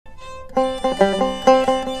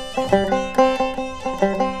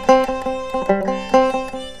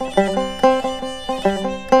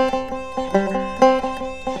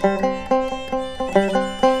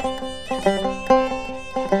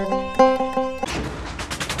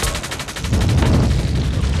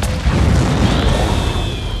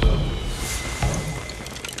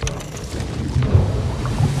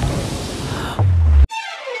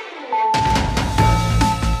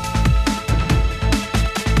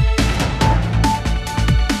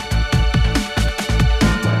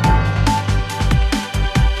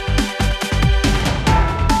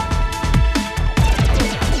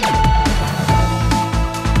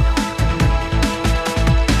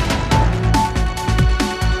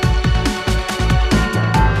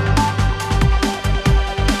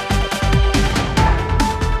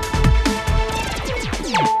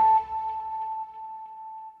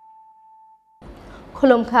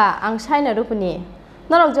खुलुमखा आं साइना रुपनि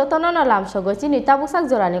नरक जतन न लामसगो चिनि ताबुकसाक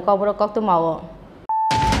जरानि कबर कक्तु मावो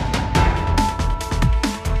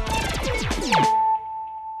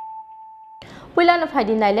पुइलानो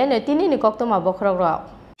फाइदि नाइलेनो तिनिनि कक्तु मावो खरग्रक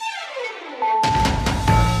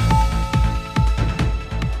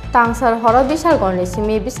तांसार हर बिसाल गणनि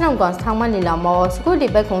सिमि बिसनामगंज थांमानि लामाव स्कुटि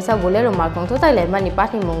बाइक गंसा बोलेरो मारखंथो ताइलाइमानि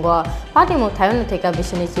पाटिमुं थायनो थेका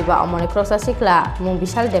बिसिनि चिबा अमनि क्रक्सा सिखला मुं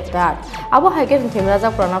बिसाल देबदार आबो हाइकेर थेमराजा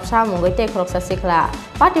प्रणब सा मुंगै ते क्रक्सा सिखला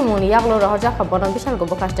पाटिमुंनि यागलो रहरजा खाबन बिसाल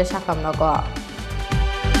गबो कास्ते साखामनगो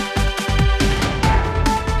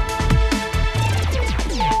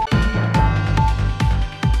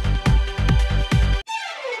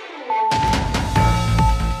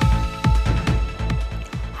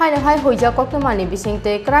हाय होइजा कक्तमानि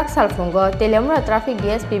बिसिंते क्राक सालफुंगो तेलेमरा ट्राफिक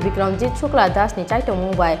डीएसपी विक्रमजीत शुक्ला दास नि चाइतो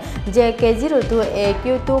Mumbai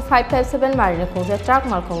JK02AQ2557 Marino खुंसे truck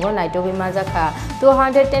मालखुंगो नाइटोबि माजाखा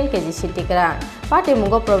 210 kg सिटिकरा party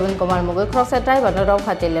मुंगो प्रवीण कुमार मुंगो क्रक्सा ड्राइवर न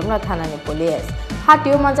रौखा तेलेमरा थानानि पुलिस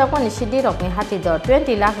हाटियो माजाकनि सिडि रकनि हाटि दर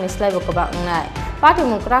 20 लाख नि स्लाइबो गोबा अंनाय पार्टी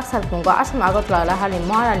मुं क्राक सालफुंगो आसाम आगरतला हानि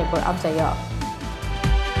महारानीपुर आमसायो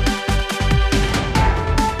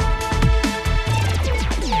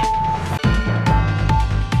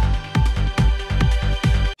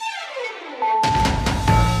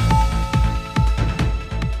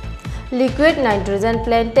लिक्विड नाइट्रोजन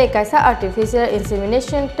प्लांट ते काisa आर्टिफिशियल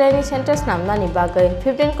इंसेमिनेशन ट्रेनिंग सेंटर्स नामना नि बागै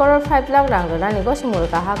 15 करोड़ 5 लाख रां रनानि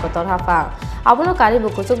गसमुरका हा कतर हाफा आबनो कारिबो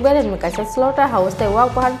कुचुक बेरे में काisa स्लॉटर हाउस ते वाक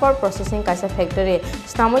बहान पर प्रोसेसिंग काisa फैक्ट्री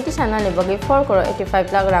स्नामोति सानानि बागै 4 करोड़ 85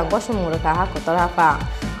 लाख रां गसमुरका हा कतर हाफा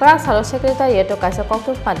क्राक सालो सेक्रेटारिएट तो काisa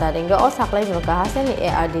कक्तु पादारेंगे ओ साखलाई मुरका हासेनि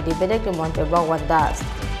एआरडीडी बेदेक मंत्री भगवान दास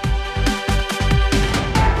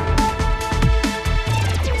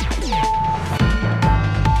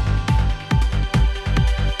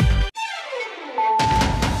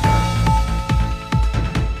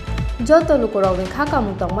जोतो लुकुरगनि खाका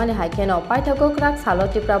मुतंग माने हाइकेनो पाइथाको क्राक सालो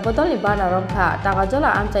त्रिपुरा बदलनि बाना रंखा तागाजला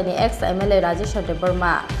आमचाइनि एक्स एमएलए राजेश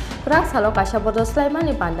देबबर्मा क्राक सालो काशा बदल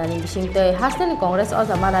स्लाइमानि पान्डानि बिसिंतै हास्टेनि Congress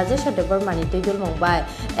अजामा Rajesh देबबर्मानि तुइदुल मंबाय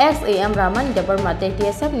x M रामानि Debbarma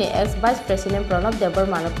TSF नि x vice president Pranab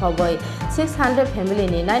देबबर्मानो खबै 600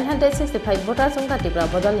 फेमिलिनि 965 voter संख्या त्रिपुरा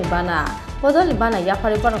बदलनि बाना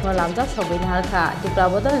याफारि परखनो लामजा सबैनि हारखा Tripura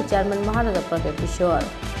बदलनि chairman Maharaja Pradeep Kishore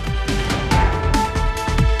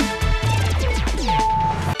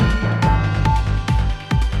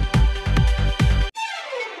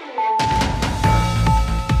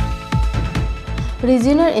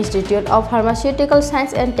Regional Institute of Pharmaceutical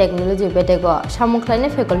Science and Technology Betego Samuklaine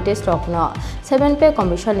faculties rokno 7 pay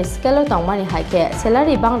commission scale tongmani haike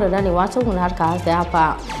salary bangrana ni wasung har ka se apa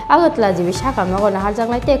agatla jibi shaka nogo na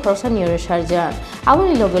harjangnai te crossan neurosurgeon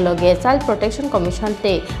abuni loge child protection commission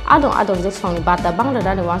te adong jeksongni bata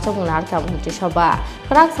bangrana ni wasung har ka munti soba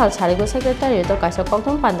krak sal sarigo secretary to kaisa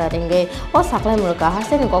kokthom pandarenge o saklai murka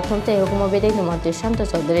haseni kokthom te hukumo bedek ni mantri Shanto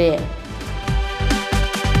Chaudhary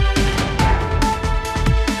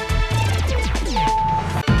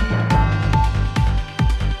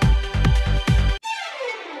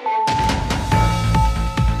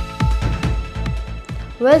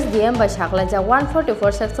West DM by Shaklaja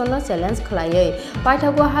 144 section no challenge khlaiye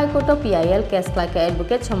paithago high court of PIL case like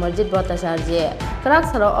advocate Samarjit Bhattacharya Krak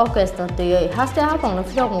saro of case no tei haste ha pangno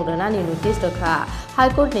phirok mudana ni notice rakha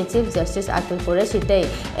High Court ni Chief Justice Atul Qureshi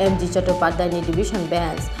MG Chattopadhyay ni division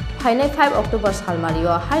bench phainai 5 October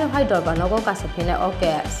salmario high dorbanogo kasapina o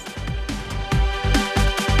case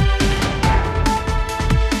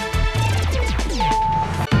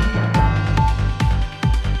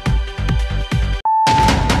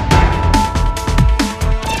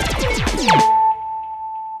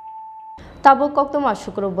Tabu koktoma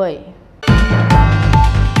shukrubai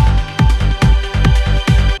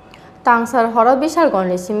Tangsar horo bisal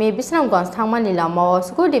goni simi bisnamgons thangmani lamao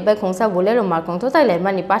scooty bike khongsa bolero markongtho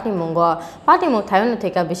tailaimani patimung thayono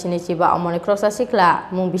theka bisini chiba amoni क्रक्सा सिखला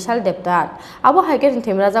मुं बिसाल देबदार आबो हाइकेर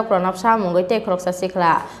थेमराजा प्रणब सा मुंगै ते क्रक्सा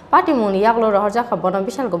सिखला पाटिमुंनि यागलो रहरजा खाबन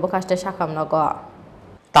बिसाल गबो कास्ते साखामनगो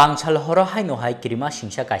तांसाल हरो हाइनो high क्रिमा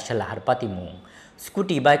सिंसा काइसा लाहार पाटिमुं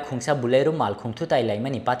scooty bike खुंसा Bolero माल खुंथु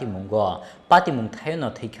ताइलाइमानि पाटिमुं थायोनो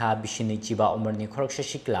थैखा बिसिनि Chiba अमरनि क्रक्सा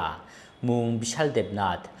सिखला मुं बिसाल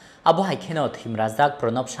देबनाथ आबो हाइकेनो थेमराजाक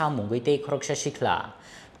प्रणब सा मुंगैते क्रक्सा सिखला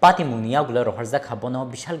पाटिमुंनि यागलो रहरजा खाबनो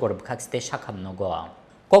बिसाल गरबखाक्सते साखामनगो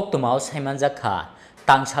कक्तमाव साइमानजाखा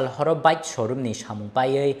तांसाल हरो bike शोरूमनि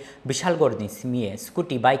सामुंपायै बिशालगड़नि सिमिये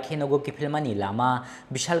scooty bike हेनगो किफिलमानि Lama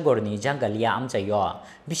बिशालगड़नि जांगालिया आमजायो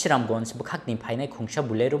बिश्रामगंज बुखाकनि फाइनाय खुंसा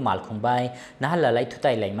Bolero मालखुंबाय नाहालालाय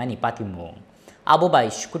थुताइलाइमानि पाटिमुं Abo bai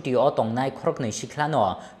scooty o tongnai khoroknoi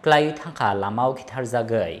siklano klai thangkha lamao khithar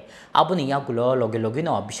jagai aboni yagulo loge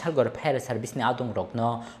no bishalgor fire service ni adung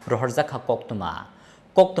rokno rohorjakha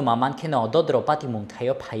koktuma mankheno dodro patimung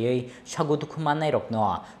thayo phaiei sagudukhumanai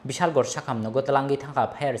rokno bishalgor sakamnogo tlangi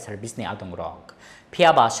thangkha fire service ni adung rok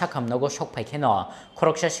phiaba sakamnogo sokphaikheno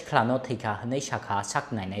khoroksa siklano theikha hnei shakha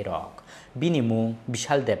saknainai rok bini mung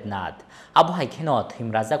bishal debnath abo haikheno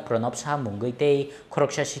thimrajak pranab sa mungoitei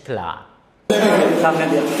khoroksa sikla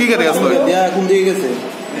কি করে আসলো দেয়া কোন দিকে গেছে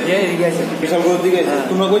যে গেছে বিশালগড় দিকে গেছে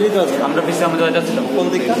তোমরা কই যেতে আছো আমরা বিশ্রাম দিতে যাচ্ছিলাম কোন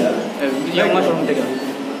দিকে ইয়ামা শোরুম থেকে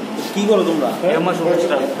কি করো তোমরা ইয়ামা শোরুম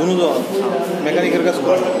দুজন মেকানিকের কাজ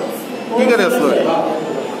করো কি করে আসলো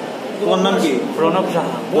তোমার নাম কি প্রণব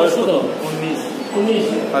সাহা বয়স কত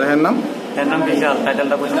 19 আর এর নাম এর নাম বিশাল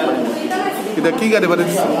টাইটেলটা বলতে পারি এটা কি গাড়ি বাড়ি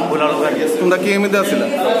বুলালো গাড়ি তোমরা কি এমনিতে আসলে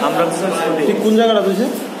আমরা ঠিক কোন জায়গাটা তুইছে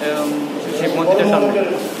শিব মন্দিরের সামনে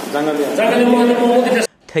Jangalia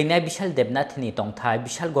Thainai Bishal Debnathni tongthai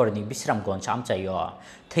Bishalgorni Bisramgonj amchayo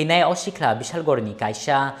Thainai osikla Bishalgorni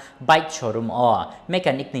kaisa bike showroom o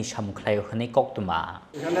mechanic ni samukhlayo hnei koktuma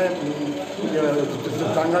এখানে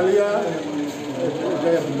জাঙ্গালিয়া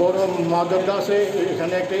বড় মাদকটা আছে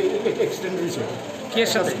এখানে একটা এক্সিডেন্ট হয়েছে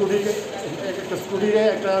একটা স্কুটিরে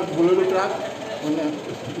একটা বুলেরো ট্রাক মানে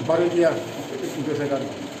বাড়ি দিয়া গেছে গাড়ি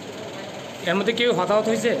এর মধ্যে কেউ হতাহত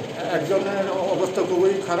হয়েছে একজনের অবস্থা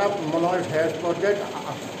খুবই খারাপ মনে হয় হেড পর্যায়ে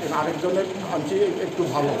আরেকজনের আনছি একটু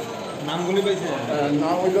ভালো নামগুলি পাইছে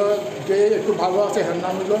নাম হইল যে একটু ভালো আছে এর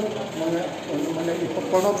নাম হইল মানে মানে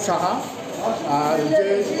প্রণব সাহা আর যে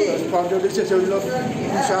পর্যায়ে দিচ্ছে সে হইল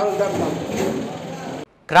বিশাল Debnath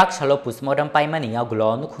Krak shalo pusmodam paimani yagulo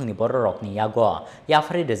nukhungni bororokni yago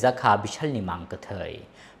yafari rejakha Bishalni mangkathai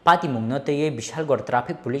Pati mungno teye Bishalgor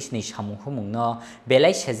traffic police ni samungkhumungno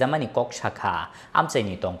belai sejamani kok shakha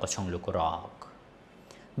amchaini tongko chonglukurok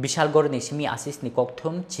Bishalgor ni simi asis ni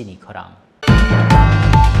kokthum Chini Khorang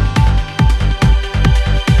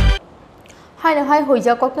Hai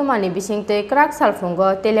hoija koktomani bisingte krak salfungo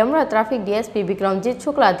telemra traffic DSP Bikramjit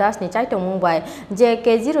Shukla Das ni chaitong Mumbai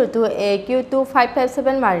JK02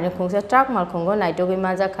 AQ2557 marini khungsa truck malkhungo naitogi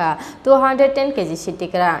majakha 210 kg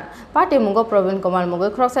sitikran pati mungo Provin Komal mungo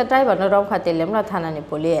kroksa driver no romkha telemra thanani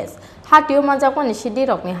police hatio majakoni sidi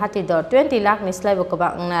rokni hati dor 20 lakh ni slaibo koba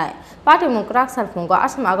ngnai pati mung krak salfungo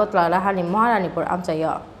asam agotla lahani maharanipur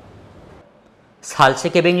amchayo Salse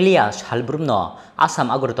kebenglia salbrumno Asam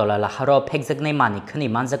Agartala laharo phekjaknai manikhni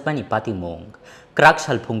manjakmani patimung Krak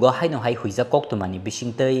salphungo haino hai huija koktumani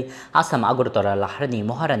bisingtei Asam Agartala laharni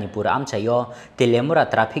Moharanipur amchayo Telemura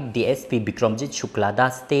traffic DSP Bikramjit Shukla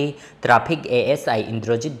Das te traffic ASI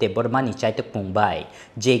Indrajit Debormani chaitok Mumbai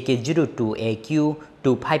JK02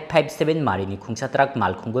 AQ2557 marini khungsa truck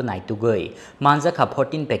malkhungo naitugoi manjakha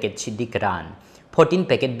 14 packet sidikran 14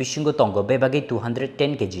 packet bisingo tongo bebagi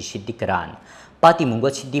 210 kg sidikran Pati mungo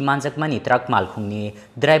chidi manjakmani truck malkhungni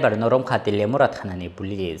driver norom khate lemora thanani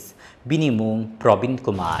police bini mung Provin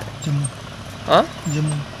Kumar हाँ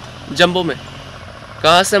जम्बू में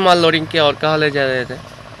कहाँ से माल loading किया और कहाँ ले जा रहे थे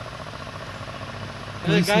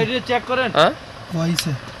গাড়ি চেক করেন हाँ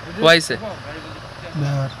वाई से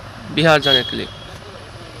बिहार जाने के लिए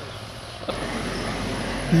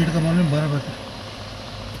पेट का मालूम 12 बजे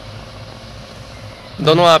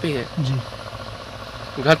दोनों आप ही हैं जी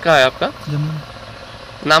घर का है आपका जम्मू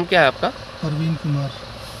नाम क्या है आपका परवीन कुमार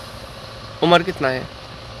उम्र कितना है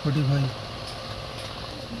 45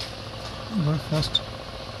 first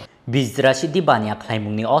Bizra sidi bania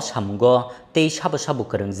khlaimungni o samungo tei sabu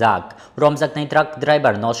krengjak romjaknai truck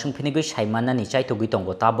driver no sungphinigui saimanani chaitogui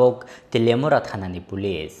tongo tabok Telemura thanani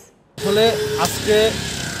police আসলে আজকে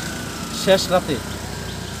শেষ রাতে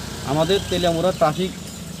আমাদের তেলিয়ামুড়া ট্রাফিক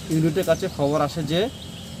ইউনিটের কাছে খবর আসে যে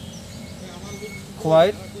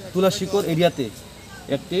খোয়াইর তুলাশিকর এরিয়াতে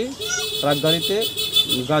একটি ট্রাক গাড়িতে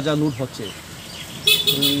গাঁজা লুট হচ্ছে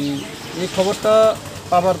এই খবরটা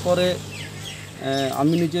পাওয়ার পরে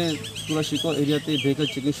আমি নিজে তুলাশিকর এরিয়াতে ভেহিকল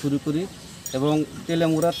চেকিং শুরু করি এবং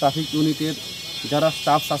তেলিয়ামুড়া ট্রাফিক ইউনিটের যারা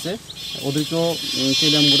স্টাফস আছে ওদেরকেও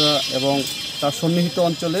তেলিয়ামুড়া এবং তার সন্নিহিত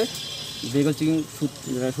অঞ্চলে ভেহিকল চেকিং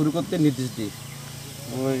শুরু করতে নির্দেশ দিই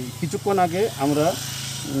কিছুক্ষণ আগে আমরা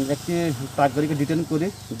একটি ট্রাক গাড়িকে ডিটেন করি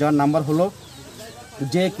যার নাম্বার হলো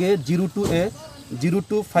JK02A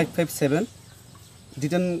 02557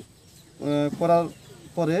 ডিটেন করার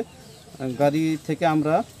পরে গাড়ি থেকে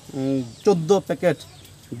আমরা 14 প্যাকেট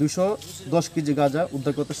 210 কেজি গাঁজা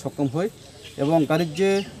উদ্ধার করতে সক্ষম হই এবং গাড়ির যে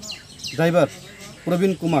ড্রাইভার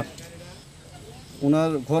প্রবীণ কুমার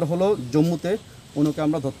ওনার ঘর হলো জম্মুতে ওনাকে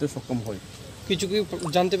আমরা ধরতে সক্ষম হই কিছু কি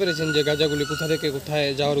জানতে পেরেছেন যে গাঁজাগুলি কোথা থেকে কোথায়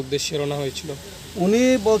যাওয়ার উদ্দেশ্যে রওনা হয়েছিল উনি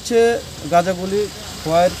বলছে গাঁজাগুলি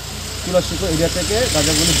খোয়াইয়ের তুলাশিপুর এরিয়া থেকে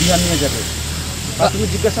গাঁজাগুলি বিহার নিয়ে যাবে। তুমি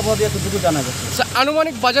জিজ্ঞাসাবাদে এতটুকু জানা গেছে।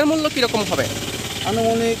 আনুমানিক বাজার মূল্য কীরকম হবে?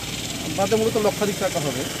 আনুমানিক বাজার মূল্য তো লক্ষাধিক টাকা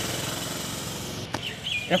হবে।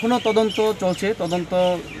 এখনও তদন্ত চলছে, তদন্ত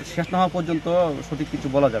শেষ না হওয়া পর্যন্ত সঠিক কিছু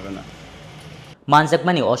বলা যাবে না।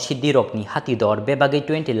 Manjakmani o Siddi Rokni Hatidor Bebagai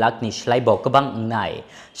 20 Lakhni Shlaibo Kabang Ngnai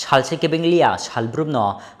Shalse Kebenglia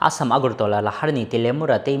Shalbrumno Asam Agartala Laharni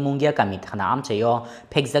Telemura Tei Mungia Kami Thana Amchayo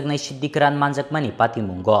Phekjagnai Siddi Kran Manjakmani Pati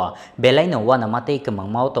Mungo Belaino Wana Matei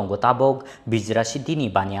Kemang Mautongo Tabog Bijra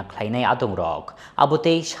Siddini Bania Khlainai Adongrok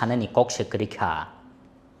Abotei Shanani Kokse Krikha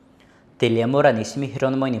Telemura Nismi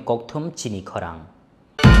Hironmoini Kokthum Chini Khorang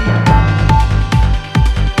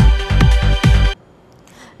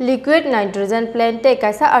Liquid nitrogen plant te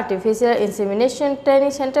kaisa artificial insemination training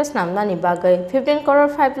centers namna ni bagai 15 crore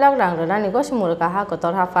 5 lakh rang rana ni go simurka ha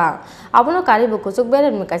kotor hafa abono kari bu kusuk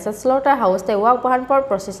beren mi kaisa slaughter house te wak bahan por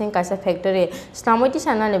processing kaisa factory snamoiti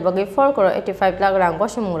sana ni bagai 4 crore 85 lakh rang go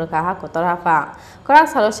simurka ha kotor hafa korak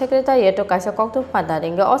salo secretary to kaisa koktu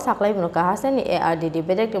padaringe o saklai murka ha seni ARDD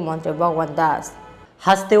bedek montre Bhagwan Das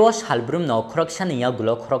Hasteo Shalbrumno Khoroksaniya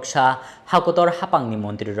Gulo Khoroksha Hakotor Hapangni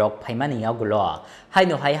Montri Rok Phaimaniya Gulo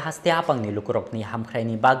Haino Hai Haste Hapangni Lukurokni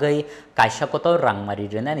Hamkhraini Bagai Kaisa Kotor Rangmari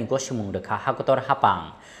Renani Gosimung Rekha Hakotor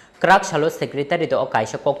Hapang Krak Shalo Secretary to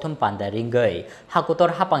Kaisa Kokthum Panda Ringai Hakotor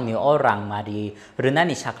Hapangni O Rangmari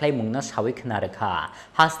Renani Shaklai Mungna Shawik Narekha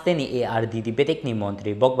Hasteni ARDD Bedekni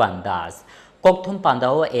Montri Bhagwan Das Kokthum Panda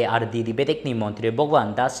O ARDD Bedekni Montri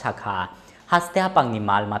Bhagwan Das Shakha Haste Hapangni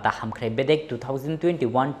mal mata hamkhrai bedek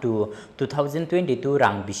 2021 to 2022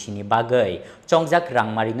 rang bisini bagai chongjak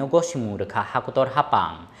rang marino gosimu rekha hakotor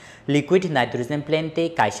hapang liquid nitrogen plant te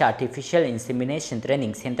kaisa artificial insemination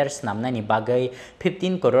training centers namnani bagai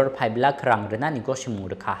 15 crore 5 lakh rang renani gosimu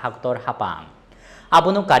rekha hakotor hapang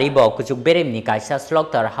abono karibo kujuk beremni kaisa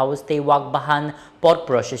slaughter house te wak bahan pork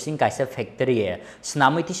processing kaisa factory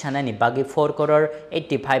snamiti sanani bagi 4 crore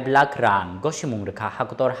 85 lakh rang gosimung rekha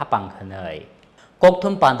hakotor hapang khanai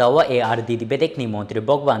Kokthum Pandawa ARDD Bedekni Montri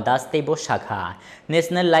Bhagwan Das Tebo Shakha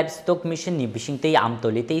National Livestock Mission ni Bishingtei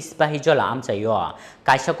Amtolite Ispahi Jola Amchayo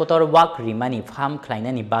Kaisa Kotor Wak Rimani Farm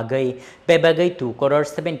Klainani Bagai Bebagai 2 crore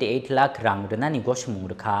 78 lakh rang renani Gosimung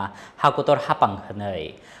rekha Hakotor Hapang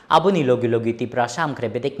Khanai Abuni Logi Logi Tripura Samkhre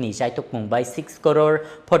Bedekni Jaitok Mumbai 6 crore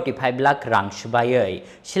 45 lakh rang Shbayai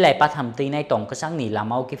Silai Patham Teinai Tongkasangni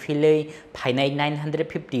Lamau ki Filei Phainai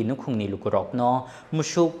 950 nukhungni lukurokno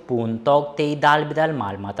Musuk Pun Tok Tei Dal Bidal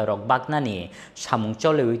Mal Mata Rok Baknani Samung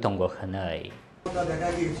Cholewi Tongo Khanai দেখা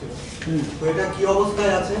গিয়েছিল তো এটা কি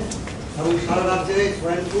অবস্থায় আছে এবং সারা রাজ্যে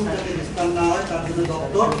swine flu যাতে বিস্তার না হয় তার জন্য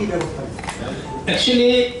দপ্তর কি ব্যবস্থা নিচ্ছে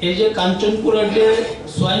অ্যাকচুয়ালি এই যে কাঞ্চনপুরের যে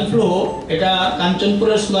সোয়াইন ফ্লু এটা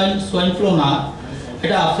কাঞ্চনপুরের সোয়াইন ফ্লু না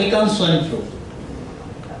এটা আফ্রিকান সোয়াইন ফ্লু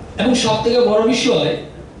এবং সবথেকে বড় বিষয়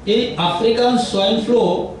এই আফ্রিকান সোয়াইন ফ্লু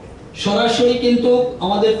সরাসরি কিন্তু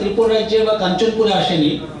আমাদের ত্রিপুরা রাজ্যে বা কাঞ্চনপুরে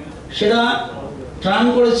আসেনি সেটা ট্রান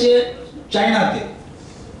করেছে চায়নাতে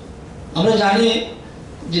আমরা জানি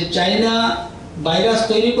যে চায়না ভাইরাস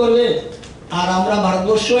তৈরি করবে আর আমরা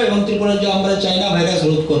ভারতবর্ষ এবং ত্রিপুরা যে আমরা চায়না ভাইরাস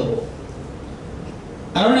রোধ করব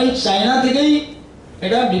কারণ এই চায়না থেকেই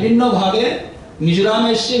এটা বিভিন্ন ভাগে মিজোরাম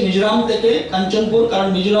এসছে মিজোরাম থেকে কাঞ্চনপুর কারণ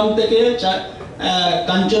মিজোরাম থেকে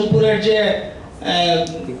কাঞ্চনপুরের যে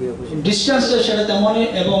ডিসটেন্সটা সেটা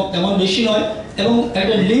তেমন বেশি নয় এবং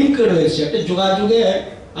একটা লিঙ্ক রয়েছে একটা যোগাযোগে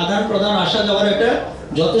আদান প্রদান আসা যাওয়ার একটা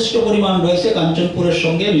যথেষ্ট পরিমাণ রয়েছে কাঞ্চনপুরের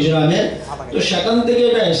সঙ্গে মিজোরামের তো সেখান থেকে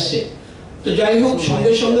এটা এসছে তো যাই হোক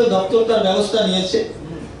সঙ্গে সঙ্গে দপ্তর তার ব্যবস্থা নিয়েছে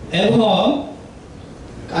এবং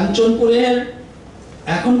কাঞ্চনপুরের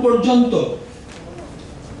এখন পর্যন্ত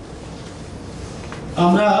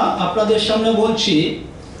আমরা আপনাদের সামনে বলছি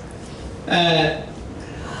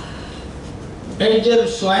এই যে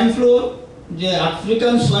সোয়াইন ফ্লু যে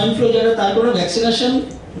আফ্রিকান সোয়াইন ফ্লু যেটা তার কোনো ভ্যাকসিনেশন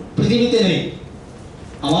পৃথিবীতে নেই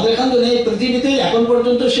আমাদের এখানে নেই পৃথিবীতে এখন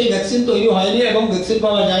পর্যন্ত সেই ভ্যাকসিন তৈরি হয়নি এবং ভ্যাকসিন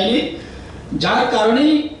পাওয়া যায়নি যার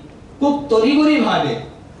কারণেই খুব তড়িঘড়িভাবে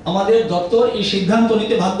আমাদের দপ্তর এই সিদ্ধান্ত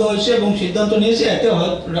নিতে বাধ্য হয়েছে এবং সিদ্ধান্ত নিয়েছে এতে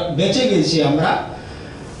বেঁচে গেছি আমরা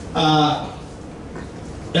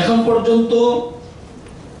এখন পর্যন্ত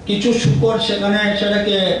কিছু শুকর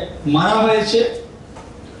সেটাকে মারা হয়েছে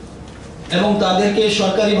এবং তাদেরকে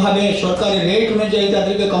সরকারিভাবে সরকারি রেট অনুযায়ী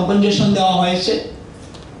তাদেরকে কম্পেনসেশন দেওয়া হয়েছে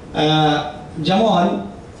যেমন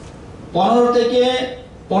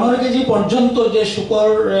 15 কেজি পর্যন্ত যে শুকর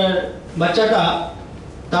বাচ্চাটা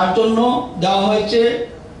তার জন্য দেওয়া হয়েছে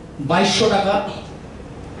 2200 টাকা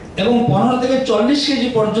এবং 15 থেকে 40 কেজি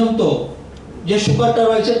পর্যন্ত যে শুকরটা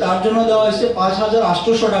রয়েছে তার জন্য দেওয়া হয়েছে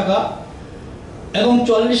 5800 টাকা এবং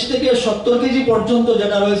 40 থেকে 70 কেজি পর্যন্ত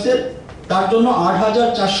যেটা রয়েছে তার জন্য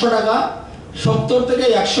 8400 টাকা 70 থেকে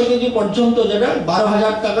 100 কেজি পর্যন্ত যেটা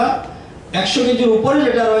 12,000 টাকা, 100 কেজির উপরে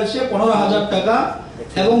যেটা রয়েছে 15,000 টাকা,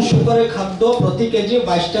 এবং সুপারের খাদ্য প্রতি কেজি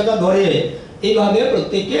 22 টাকা ধরে এইভাবে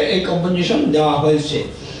প্রত্যেককে এই কম্পেনসেশন দেওয়া হয়েছে।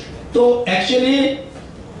 তো অ্যাকচুয়ালি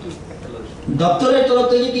দপ্তরের তরফ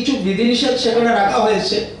থেকে কিছু বিধিনিষেধ সেখানে রাখা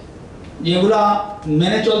হয়েছে, যেগুলা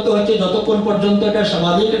মেনে চলতে হচ্ছে যতক্ষণ পর্যন্ত এটা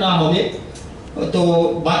স্বাভাবিক না হবে। তো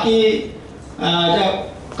বাকি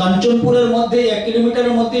কাঞ্চনপুরের মধ্যে 1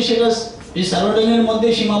 কিলোমিটারের মধ্যে সেটা এই সারাউন্ডিংয়ের মধ্যে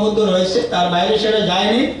সীমাবদ্ধ রয়েছে, তার বাইরে সেটা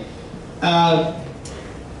যায়নি।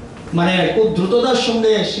 মানে খুব দ্রুততার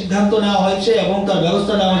সঙ্গে সিদ্ধান্ত নেওয়া হয়েছে এবং তার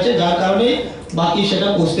ব্যবস্থা নেওয়া হয়েছে, যার কারণে বাকি সেটা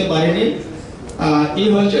বুঝতে পারেনি। এই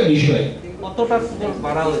হচ্ছে বিষয়। কতটা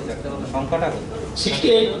বাড়া হয়েছে সংখ্যাটা?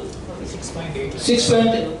 68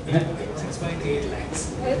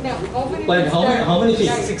 how many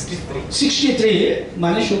feet? 63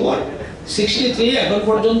 মানে সুপার 63 এখন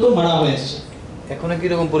পর্যন্ত মারা হয়েছে। এখন কি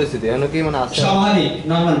রকম পরিস্থিতি? এখন কি মানে আছে স্বাভাবিক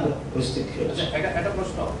নরমাল পরিস্থিতি। একটা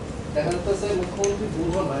প্রশ্ন, দেখা যাচ্ছে মুখ্যমন্ত্রী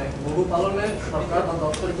দুর্ঘটনায় গরু পালনে সরকার বা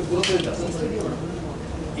দপ্তর একটু গুরুত্ব দিচ্ছে।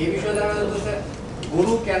 এই বিষয়ে দেখা যাচ্ছে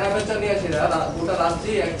গরু কেনা বেচা নিয়ে সেটা গোটা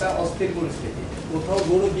রাজ্যে একটা অস্থির পরিস্থিতি। কোথাও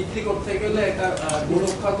গরু বিক্রি করতে গেলে একটা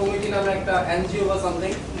গোরক্ষা কমিটি নামে একটা এনজিও বা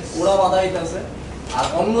সামথিং ওরা বাধা দিতেছে, আর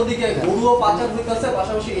অন্যদিকে গরুও পাচার হইতেছে।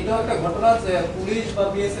 পাশাপাশি এটাও একটা ঘটনা যে পুলিশ বা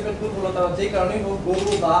বিএসএফ এর দুর্বলতা যে কারণে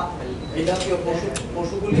গরু বা এই জাতীয়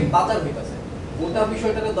পশুগুলি পাচার হইতেছে। গোটা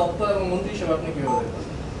বিষয়টাকে দপ্তর এবং মন্ত্রী হিসেবে আপনি কিভাবে দেখবেন?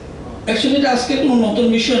 অ্যাকচুয়ালি এটা আজকে কোনো নতুন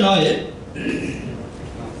বিষয় নয়।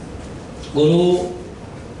 গরু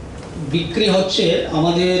বিক্রি হচ্ছে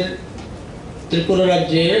আমাদের ত্রিপুরা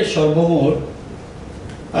রাজ্যে সর্বমোট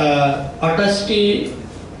 28টি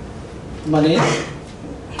মানে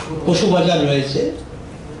পশু বাজার রয়েছে,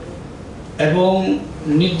 এবং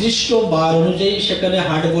নির্দিষ্ট বার অনুযায়ী সেখানে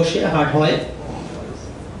হাট বসে, হাট হয়,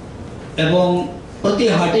 এবং প্রতি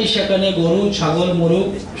হাটেই সেখানে গরু, ছাগল, মোরগ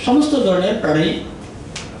সমস্ত ধরনের প্রাণী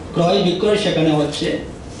ক্রয় বিক্রয় সেখানে হচ্ছে।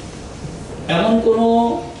 এমন কোনো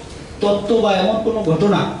তথ্য বা এমন কোনো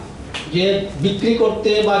ঘটনা যে বিক্রি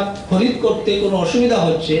করতে বা খরিদ করতে কোনো অসুবিধা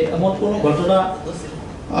হচ্ছে এমন কোনো ঘটনা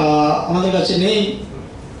আমাদের কাছে নেই।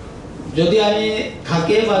 যদি আমি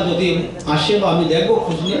থাকে বা যদি আসে বা আমি দেখবো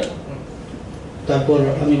খোঁজ নিয়ে, তারপর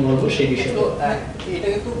আমি বলবো সেই বিষয়ে। এটা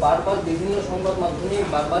কিন্তু বারবার বিভিন্ন সংবাদ মাধ্যমে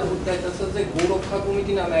বারবার উঠতে আসছে যে গোরক্ষা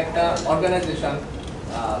কমিটি নামে একটা অর্গানাইজেশন,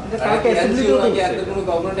 কোনো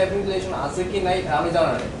গভর্নমেন্ট অ্যাপ্লিকেশন আছে কি নাই আমি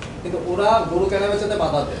জানা নেই, কিন্তু ওরা গরু কেনা বেচাতে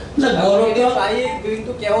বাধা দেয়। প্রায়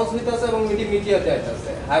কিন্তু কেওস হইতেছে এবং মিডিয়াতে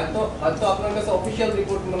আসতেছে। হয়তো আপনার কাছে অফিসিয়াল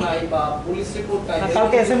রিপোর্ট নাই বা পুলিশ রিপোর্ট নাই।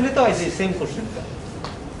 কালকে অ্যাসেম্বলিতে হয়েছে সেম কোশ্চেনটা।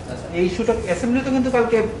 এই ইস্যুটা অ্যাসেম্বলিতে কিন্তু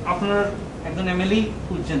কালকে আপনার একজন এমএলএ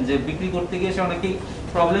বুঝছেন যে বিক্রি করতে গিয়ে সে অনেকেই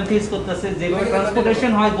প্রবলেম ফেস করতেছে, যেভাবে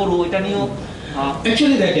ট্রান্সপোর্টেশন হয় গরু ওইটা নিয়েও।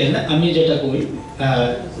 অ্যাকচুয়ালি দেখেন, আমি যেটা করি,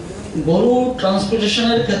 গরু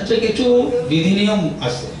ট্রান্সপোর্টেশনের ক্ষেত্রে কিছু বিধি নিয়ম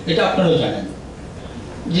আছে, এটা আপনারাও জানেন,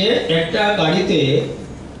 যে একটা গাড়িতে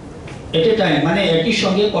এট এ টাইম মানে একই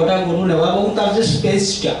সঙ্গে কটা গরু নেওয়া এবং তার যে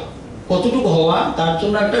স্পেসটা কতটুকু হওয়া তার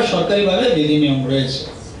জন্য একটা সরকারিভাবে বিধি নিয়ম রয়েছে,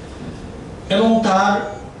 এবং তার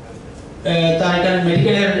এখানে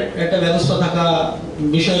মেডিকেলের একটা ব্যবস্থা থাকা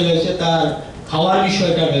বিষয় রয়েছে, তার খাওয়ার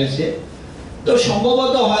বিষয়টা রয়েছে। তো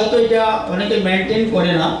সম্ভবত হয়তো এটা অনেকে মেনটেন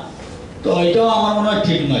করে না, তো এটাও আমার মনে হয়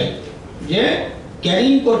ঠিক নয় যে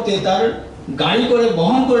ক্যারিং করতে, তার গাড়ি করে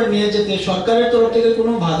বহন করে নিয়ে যেতে সরকারের তরফ থেকে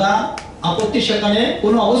কোনো বাধা আপত্তি সেখানে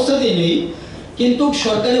কোনো অবস্থাতেই নেই, কিন্তু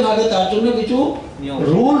সরকারিভাবে তার জন্য কিছু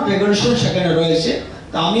রুল রেগুলেশন সেখানে রয়েছে।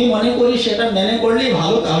 তা আমি মনে করি সেটা মেনে করলেই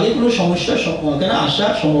ভালো, তাহলেই কোনো সমস্যার সমাধানে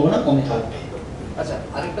আসার সম্ভাবনা কম থাকবে। আচ্ছা,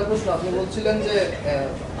 আরেকটা প্রশ্ন, আপনি বলছিলেন যে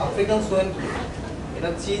আফ্রিকান সোয়েন ফ্লু এটা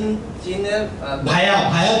চীনের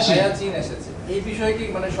ভায়া চীন এসেছে, এই বিষয়ে কি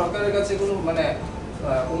মানে সরকারের কাছে কোনো মানে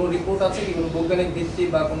কোনো রিপোর্ট আছে কি, কোনো বৈজ্ঞানিক ভিত্তি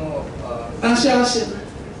বা কোনো? আছে,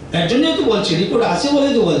 এর জন্যই তো বলছি, রিপোর্ট আছে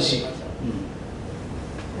বলেই তো বলছি।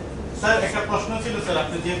 স্যার, একটা প্রশ্ন ছিল স্যার,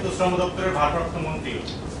 আপনি যেহেতু শ্রম দপ্তরের ভারপ্রাপ্ত মন্ত্রী,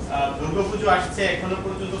 দুর্গাপুজো আসছে, এখনো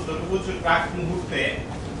পর্যন্ত দুর্গাপুজোর প্রাক মুহূর্তে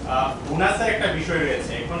বোনাসের একটা বিষয়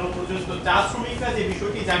রয়েছে। এখনো পর্যন্ত চা শ্রমিকরা যে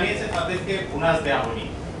বিষয়টি জানিয়েছে তাদেরকে বোনাস দেওয়া হয়নি,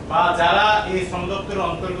 বা যারা এই শ্রম দপ্তরের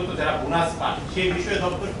অন্তর্গত যারা বোনাস পান সেই বিষয়ে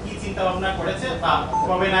দপ্তর কি চিন্তা ভাবনা করেছে বা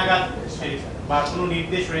কবে নাগাদ বা কোনো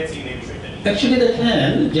নির্দেশ রয়েছে এই বিষয়টা? অ্যাকচুয়ালি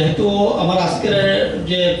দেখেন, যেহেতু আমার আজকের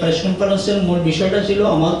যে প্রেস কনফারেন্সের মূল বিষয়টা ছিল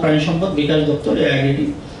আমার প্রাণী সম্পদ বিকাশ দপ্তর এআইডিডি,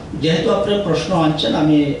 যেহেতু আপনার প্রশ্ন আনছেন,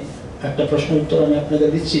 আমি একটা প্রশ্নের উত্তর আমি আপনাকে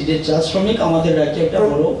দিচ্ছি যে চা শ্রমিক আমাদের রাজ্যে একটা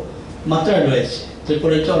বড় মাত্রায় রয়েছে।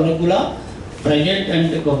 ত্রিপুরাতে অনেকগুলা প্রাইভেট অ্যান্ড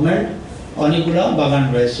গভর্নমেন্ট অনেকগুলা বাগান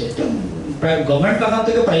রয়েছে, তো গভর্নমেন্ট বাগান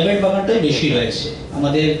থেকে প্রাইভেট বাগানটাই বেশি রয়েছে।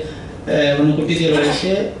 আমাদের ঊনকোটিতে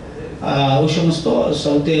রয়েছে, ওই সমস্ত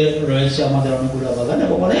সাউথে রয়েছে আমাদের অনেকগুলো বাগান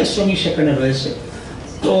এবং অনেক শ্রমিক সেখানে রয়েছে।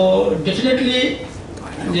 তো ডেফিনেটলি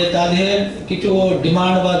যে তাদের কিছু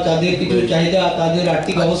ডিমান্ড বা তাদের কিছু চাহিদা, তাদের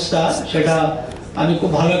আর্থিক অবস্থা, সেটা আমি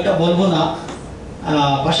খুব ভালো একটা বলবো না।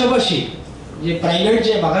 পাশাপাশি যে প্রাইভেট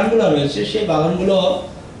যে বাগানগুলো রয়েছে সেই বাগানগুলো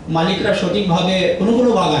মালিকরা সঠিকভাবে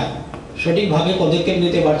কোনো বাগান সঠিকভাবে পদক্ষেপ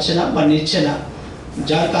নিতে পারছে না বা নিচ্ছে না,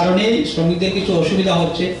 যার কারণে শ্রমিকদের কিছু অসুবিধা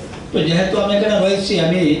হচ্ছে। তো যেহেতু আমি এখানে রয়েছি,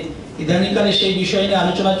 আমি ইদানিংকালে সেই বিষয় নিয়ে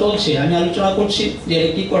আলোচনা চলছে, আমি আলোচনা করছি যে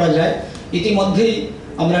কি করা যায়। ইতিমধ্যেই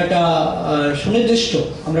আমরা একটা সুনির্দিষ্ট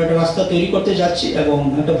একটা রাস্তা তৈরি করতে যাচ্ছি এবং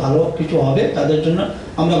একটা ভালো কিছু হবে তাদের জন্য।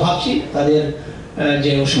 আমরা ভাবছি তাদের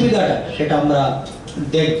যে অসুবিধাটা সেটা আমরা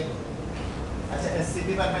দেখব। আচ্ছা, এসসি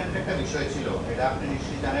ডিপার্টমেন্টের একটা বিষয় ছিল, এটা আপনি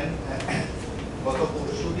নিশ্চয়ই জানেন। গত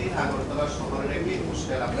পরশুদিন আগরতলা শহরের একটি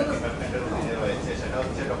হোস্টেল আপনার ডিপার্টমেন্টের অধীনে রয়েছে, সেটা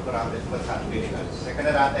হচ্ছে ডক্টর আম্বেদকর ছাত্রী নিবাস। সেখানে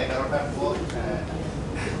রাত 11টার পর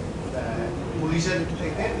পুলিশের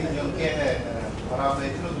থেকে 3জনকে ধরা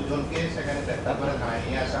হয়েছিল, 2জনকে সেখানে গ্রেপ্তার করে থানায়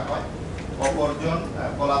নিয়ে আসা হয়, অপরজন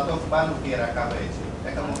পলাতক বা লুকিয়ে রাখা হয়েছিল।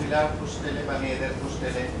 একটা মহিলার হোস্টেলে বা মেয়েদের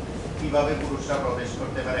হোস্টেলে কিভাবে পুরুষরা প্রবেশ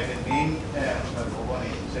করতে পারে একটা মেইন ভবনে,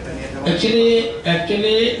 সেটা নিয়ে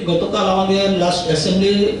অ্যাকচুয়ালি গতকাল আমাদের লাস্ট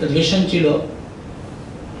অ্যাসেম্বলি অধিবেশন ছিল,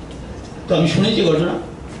 তো আমি শুনেছি ঘটনা।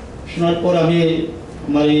 শোনার পর আমি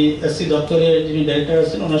আমার এই এসসি দপ্তরের যিনি ডাইরেক্টর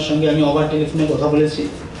আছেন ওনার সঙ্গে আমি ওভার টেলিফোনে কথা বলেছি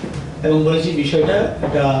এবং বলেছি বিষয়টা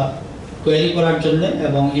এটা কোয়ারি করার জন্য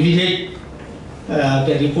এবং ইমিডিয়েট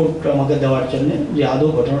একটা রিপোর্ট আমাকে দেওয়ার জন্য যে আদৌ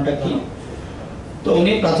ঘটনাটা কি। তো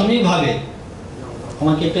উনি প্রাথমিকভাবে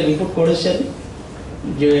আমাকে একটা রিপোর্ট করেছেন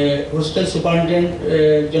যে হোস্টেল সুপারিনটেন্ডেন্ট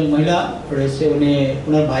একজন মহিলা রয়েছে, উনি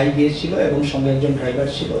ওনার ভাই গিয়েছিল এবং সঙ্গে একজন ড্রাইভার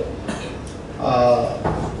ছিল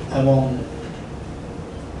এবং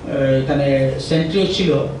এখানে সেন্ট্রিও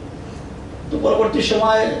ছিল। তো পরবর্তী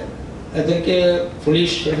সময় এদেরকে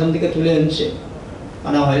পুলিশ এখান থেকে তুলে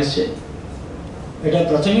আনা হয়েছে। এটা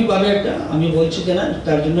প্রাথমিকভাবে একটা আমি বলছি যে না,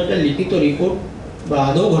 তার জন্য একটা লিখিত রিপোর্ট বা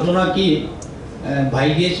আদৌ ঘটনা কি, ভাই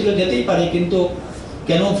গিয়েছিল যেতেই পারে, কিন্তু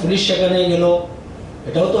কেন পুলিশ সেখানে গেল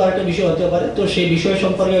এটাও তো আরেকটা বিষয় হতে পারে। তো সেই বিষয়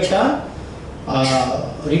সম্পর্কে একটা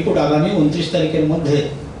রিপোর্ট আগামী 29 তারিখের মধ্যে,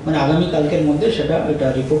 মানে আগামীকালকের মধ্যে সেটা একটা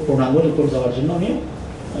রিপোর্ট, পূর্ণাঙ্গ রিপোর্ট দেওয়ার জন্য আমি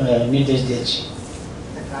নির্দেশ দিয়েছি।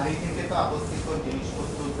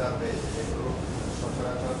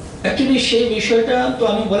 অ্যাকচুয়ালি সেই বিষয়টা তো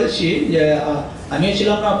আমি বলেছি যে আমিও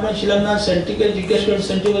ছিলাম না, আপনার ছিলাম না, সেন্ট্রিকে জিজ্ঞেস করেন,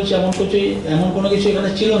 সেন্ট্রি বলছে এমন কোনো কিছু এখানে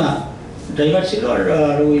ছিল না, ড্রাইভার ছিল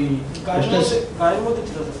আর ওই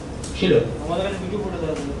ছিল।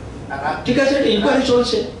 ঠিক আছে, এটা ইনকোয়ারি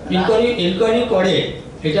চলছে, ইনকোয়ারি করে,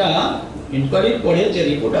 এটা ইনকোয়ারির পরে যে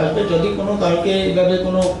রিপোর্ট আসবে, যদি কোনো কাউকে এইভাবে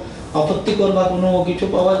কোনো আপত্তিকর বা কোনো কিছু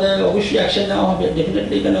পাওয়া যায় অবশ্যই অ্যাকশন নেওয়া হবে,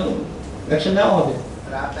 ডেফিনেটলি এখানে অ্যাকশন নেওয়া হবে।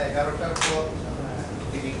 রাত 11টার পর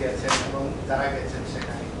তিনি গেছেন এবং যারা গেছেন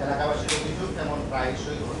সেখানে এলাকাবাসীর অভিযোগ তেমন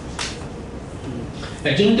প্রায়শই হচ্ছে।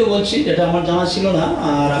 একজনই তো বলছি, যেটা আমার জানা ছিল না,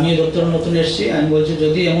 আর আমি দপ্তরে নতুন এসেছি, আমি বলছি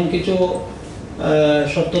যদি এমন কিছু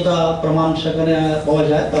সত্যতা প্রমাণ সেখানে পাওয়া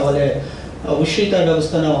যায় তাহলে অবশ্যই তার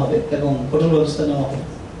ব্যবস্থা নেওয়া হবে এবং কঠোর ব্যবস্থা নেওয়া হবে।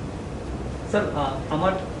 স্যার,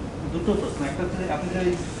 আমার দুটো প্রশ্ন। একটা হচ্ছে আপনি যে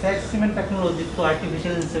ফ্যাক্ট সিমেন্ট টেকনোলজি তো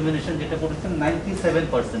আর্টিফিশিয়াল ইনসেমিনেশন যেটা করেছেন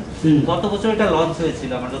 97%, গত বছর এটা লঞ্চ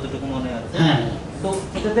হয়েছিল আমার যতটুকু মনে আছে। তো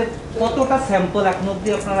এটাতে কতটা স্যাম্পল এখন অবধি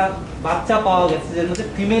আপনারা বাচ্চা পাওয়া গেছে, যের মধ্যে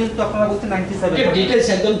ফিমেল তো আপনারা বলছেন 97%? ডিটেইলস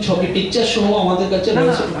একদম ছবি পিকচার সহ আমাদের কাছে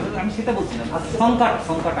রয়েছে। আমি সেটা বলছি না,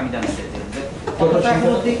 সংখ্যাটা আমি জানতে চাইছি কতটা এখন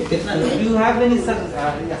অবধি। Do you have any sir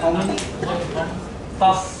how many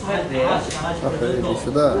pass wire দেয়ার?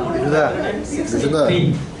 বিশুদা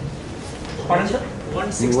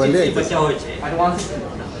 160 বাচ্চা হয়েছে আর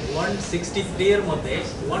 163 এর মধ্যে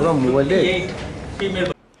 158 ফিমেল।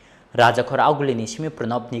 রাজাখর আগুলিনি সিমি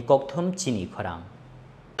প্রণবনি ককথম চিনি খরাং।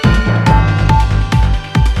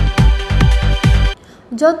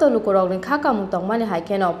 যত লুকুরকনি খাকামুং তংমানি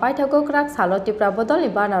হাইকেন পাইথাগো ক্রাক সালো ত্রিপুরা বদলনি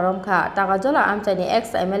বানা রমখা টাকাজলা আমচাইনি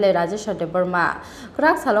এক্স এমএলএ রাजेश्वर देबबर्मा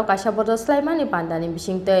क्राक सालो काशा बदल स्लाइमानि पांडानि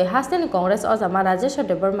बिसिंतै हास्टेनि Congress अजामा Rajeshwar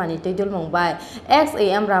देबबर्मानि तैदुल मंबाय x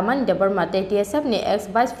M रामानि Debbarma TSF नि x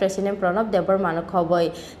vice president Pranab देबबर्मानो खबै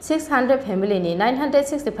 600 फेमिलिनि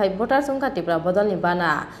 965 voter संख्या त्रिपुरा बदलनि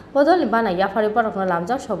बाना याफारि बरकनो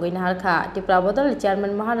लामजाक सगैना हालखा त्रिपुरा बदलनि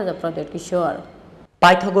चेयरमैन महाराजा प्रदीप किशोर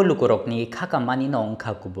पाइथागो लुकुरकनि खाकामानि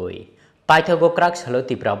नंखा कुबुई पाइथागो क्राक सालो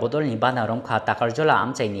त्रिपुरा बदलनि बाना रमखा ताकारजला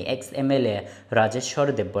आमचाइनि एक्स एमएलए राजेश्वर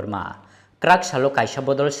देबबर्मा क्राक सालो कायसा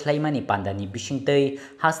बदल स्लाइमानि पांडानि बिसिंतै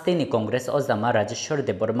हास्तेनि Congress अजामा Rajeshwar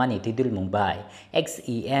देबबर्मानि तिदुल मुंबाय x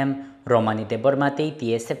M रमानि Debbarma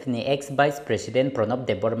TSF नि x vice president Pranab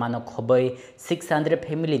देबबर्मानो खबै 600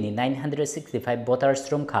 फेमिलिनि 965 भोटार्स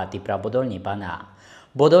रमखा Tripura बदलनि बाना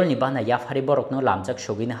बदलनि बाना याफारि बरकनो लामजाक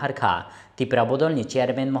सगिनो हारखा त्रिपुरा बदलनि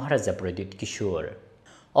चेयारमैन महाराजा प्रद्युत किशोर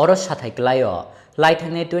और साथाइक्लायो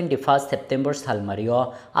लाइथांने 21 सेप्टेम्बर सालमारियो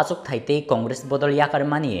आचक थाइते कांग्रेस बदल याकार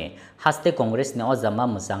मानिए हास्ते कांग्रेस ने अजामा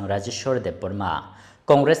मोजां राजेश्वर देबबर्मा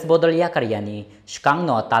कांग्रेस बदल याकार यानी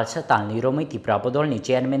स्कांगनो तालसा तालनि रोमै त्रिपुरा बदलनि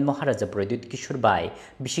चेयारमैन महाराजा प्रद्युत किशोर बाय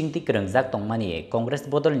बिसिंति करंजाक तंगमानिए कांग्रेस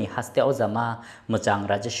बदलनि हास्ते अजामा मोजां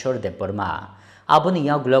राजेश्वर देबबर्मा आबुनि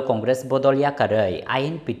यागुलो कांग्रेस बदल याकारै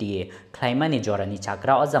INPT ख्लाइमानि जरानि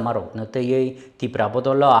चाक्रा अजामा रकनो तयै त्रिपुरा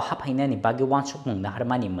बदल हाफाइनानि बागि वानसुक मुंना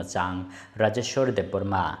हारमानि मोजां राजेश्वर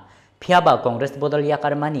देबबर्मा फियाबा कांग्रेस बदल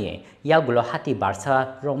याकार मानिए यागुलो हाति बारसा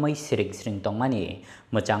रोमै सिरिक सिरिं तंगमानि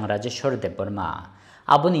मोजां राजेश्वर देबबर्मा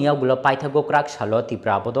आबुनि यागुलो पाइथागो क्राक सालो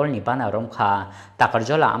त्रिपुरा बदलनि बाना रमखा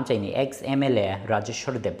ताकारजला आमचाइनि एक्स MLA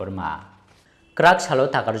राजेश्वर देबबर्मा क्राक सालो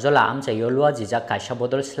ताकारजला आमचाइयो लुआ जिजाक कायसा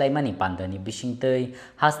बदल स्लाइमानि पान्दानि बिसिंतै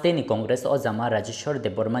हास्तेनि Congress अजामा Rajeshwar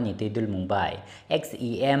देबबर्मानि तैदुल मुंबाय x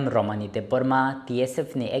EM रमानि Debbarma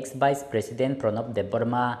TSF नि x vice president Pranab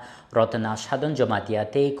Debbarma Ratna साधन जमातिया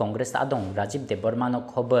तै कांग्रेस आदं राजीव देबबर्मानो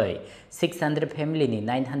खबै 600 फेमिलिनि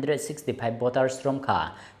 965 भोटार्स रमखा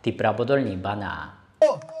त्रिपुरा बदलनि बाना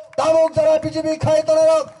तामुक जरा BJP खाइ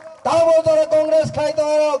तनारक ताबो जरा कांग्रेस खाइ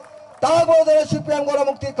तनारक ताबो जरा CPM गरा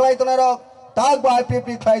मुक्ति खाइ तनारक ताग IPP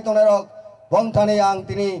खाइ तनारक बंथानि आं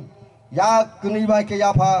तिनि या कुनिबाय के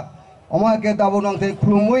याफा अमा के दाबो नंथे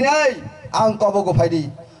खुलुमुइनाय आं कबगो फाइदि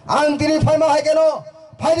आं तिनि फाइमा हायगेनो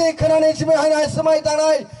फाइदि खनानै सिमे हायनाय समाय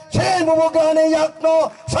दानाय सेन मुमुगाने याकनो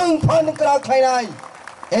संफान क्रा खाइनाय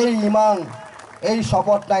ए इमां ए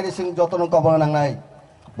सपट नायनि सिं जतन कबन नांनाय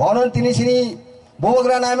बनन तिनि सिनि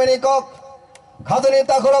बोग्रा नामेनि कक खादनि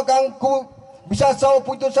ताखरो कांकु बिसासाव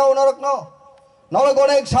पुइतुसाव नरकनो नरक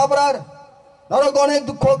अनेक साबरार नरक अनेक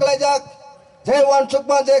दुख क्लाइजाक जे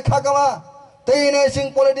वानसुकमा जे खाकामा तैने सिं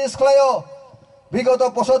पलिटिक्स क्लायो विगत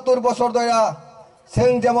 75 बছর दया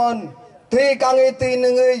सिं जेमन तै काङै तै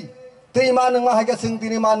नङै तै मा नङा हायगा सिं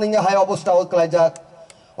तिनि मा नङा हाय अवस्था क्लाइजाक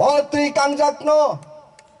अ तै कांजाकनो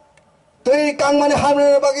तै कां माने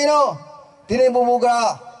हामने बागिनो तिनि बुबुगा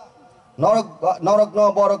नरक न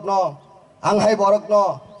बरक न आंहाय बरक न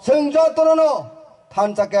जों जतनो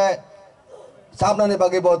थानचाके साबनानि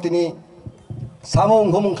बागै ब तिनि सामुं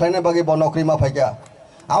हुमुं खायनाय बागै ब नौकरी मा फायगा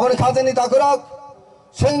आवन खाजनि ताखरक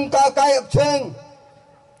जों का काय जों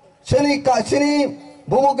सिनि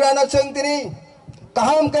बुबुग्राना जों तिनि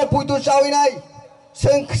काहाम के पुइतु चाविनाय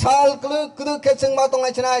जों साल क्लु क्लु के जों मा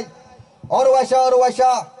तंगायसनाय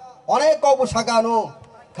अरवायसा अनेक कबु सागानु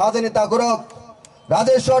खाजनि ताखरक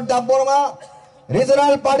राजेश्वर देबबर्मा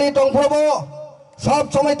रिजनल पार्टी टंफरबो सब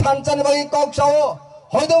समय थानचानि बागै कक सावो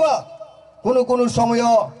हयदोबा कुनु समय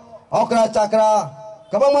अक्रा चाक्रा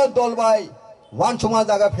गोबां दलबाय वानसुमा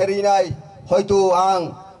जागा फेरिनाय हयतो आं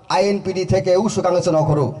INPD থেকে उसुगांसो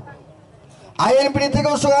नखरो INPD থেকে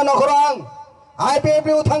उसुगा नखरो आं IPP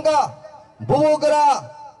उथांगा बुबुगरा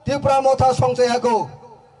त्रिपुरा मथा संसयाखौ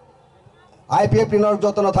IPP नर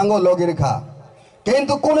जतन थांगो लगिरखा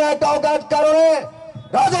কিন্তু কোন একটা অগাধ কারণে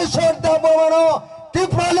রাজেশ্বর দেববর্মা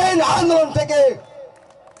ত্রিপুরা ল্যান্ড আন্দোলন থেকে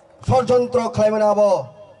ষড়যন্ত্র খাইমেন আবো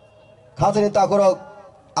খাজনি তাকরক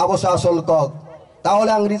আবসা আসল কক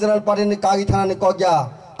তাহলে আং রিজনাল পার্টির কাগি থানানি কগিয়া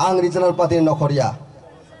আং রিজনাল পার্টির নখরিয়া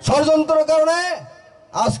ষড়যন্ত্র কারণে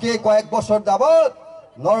আজকে কয়েক বছর যাবত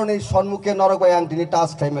নরনির সম্মুখে নরকবাই আং তিনি টাচ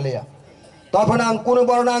খাইমেলিয়া তখন আং কোন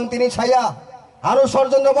বর্ণ আং তিনি ছাইয়া আরো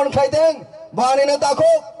ষড়যন্ত্র বন খাইতেন বানিনে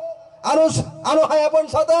তাকো anu hayapon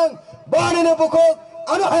sateng banine bukuk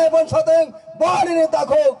anu hayapon sateng banine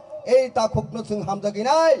takuk ei takuk no sing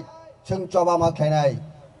hamjaginai sing coba ma khainai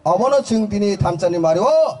abono sing dini thamchani mario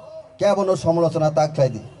kebono samalochona tak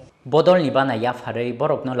khaidi बदलनि बाना याफारै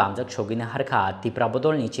बरकनो लामजाक सगिनो हारखा त्रिपुरा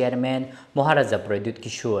बदलनि चेयारमैन महाराजा प्रद्युत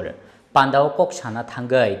किशोर पान्दाव कक साना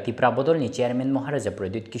थांगै त्रिपुरा बदलनि चेयारमैन महाराजा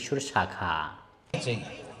प्रद्युत किशोर शाखा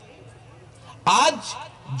आज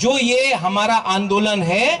जो ये हमारा आंदोलन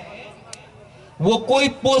है वो कोई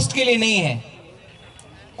पोस्ट के लिए नहीं है,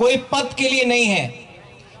 कोई पद के लिए नहीं है,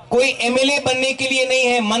 कोई MLA बनने के लिए नहीं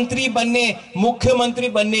है, मंत्री बनने मुख्यमंत्री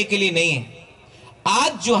बनने के लिए नहीं है।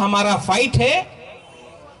 आज जो हमारा फाइट है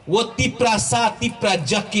वो त्रिपुरा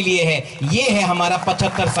जग के लिए है। ये है हमारा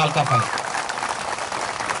 75 साल का फाइट।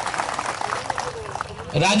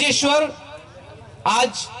 राजेश्वर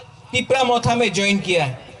आज त्रिपुरा मोथा में ज्वाइन किया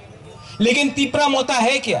है, लेकिन त्रिपुरा मोथा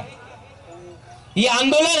है क्या? ये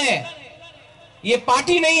आंदोलन है, ये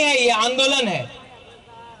पार्टी नहीं है, ये आंदोलन है।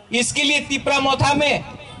 इसके लिए त्रिपुरा मोथा में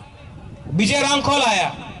विजय रामखोल आया,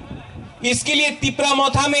 इसके लिए त्रिपुरा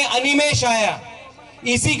मोथा में अनिमेश आया,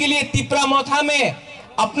 इसी के लिए त्रिपुरा मोथा में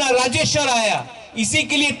अपना राजेश्वर आया, इसी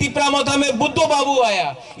के लिए तिप्रामोथा में बुद्धो बाबू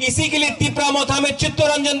आया, इसी के लिए तिप्रामोथा में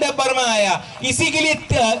चित्तरंजन देव वर्मा आया, इसी के लिए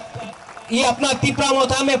ये अपना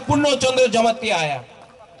तिप्रामोथा में पुन्नो चंद्र जमतिया आया।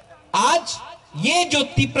 आज ये जो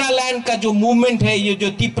तिप्रा लैंड का जो मूवमेंट है, ये जो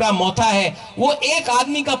तिप्रा मोथा है, वो एक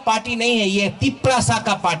आदमी का पार्टी नहीं है, ये तिप्रासा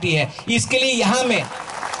का पार्टी है। इसके लिए यहां में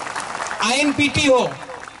आईएनपीटी हो,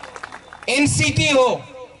 एनसीटी हो,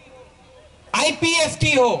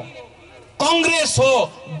 आईपीएफटी हो, कांग्रेस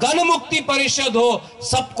हो, गणमुक्ति परिषद हो,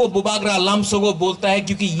 सबको बुबागरा लम्सोगो बोलता है,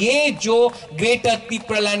 क्योंकि ये जो ग्रेटर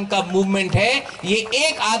तिप्रा लैंड का मूवमेंट है, ये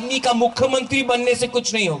एक आदमी का मुख्यमंत्री बनने से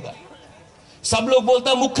कुछ नहीं होगा। सब लोग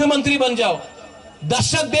बोलता मुख्यमंत्री बन जाओ।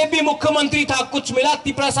 दशरथ देव भी मुख्यमंत्री था, कुछ मिला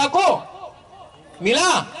तिप्रासा को? मिला?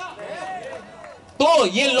 तो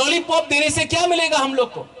ये लॉलीपॉप देने से क्या मिलेगा हम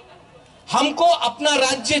लोग को? हमको अपना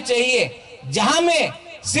राज्य चाहिए जहां में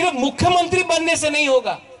सिर्फ मुख्यमंत्री बनने से नहीं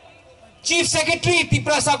होगा, चीफ सेक्रेटरी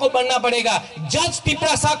तिप्रासा को बनना पड़ेगा, जज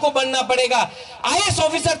तिप्रासा को बनना पड़ेगा, आईएएस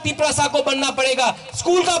ऑफिसर तिप्रासा को बनना पड़ेगा,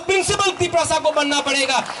 स्कूल का प्रिंसिपल तिप्रासा को बनना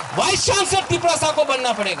पड़ेगा, वाइस चांसलर तिप्रासा को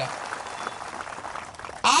बनना पड़ेगा।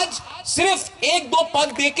 आज सिर्फ एक दो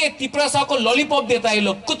पद देके तिप्रासा को लॉलीपॉप देता है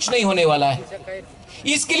लोग, कुछ नहीं होने वाला है।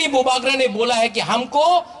 इसके लिए बुबागरा ने बोला है कि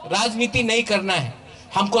हमको राजनीति नहीं करना है,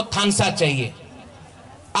 हमको थानसा चाहिए।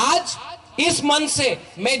 आज इस मंच से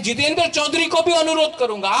मैं जितेंद्र चौधरी को भी अनुरोध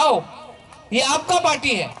करूंगा, आओ, ये आपका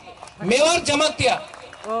पार्टी है। मेवार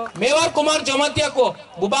कुमार जमातिया को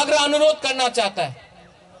बुबागरा अनुरोध करना चाहता है।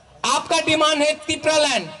 आपका डिमांड है तिप्रा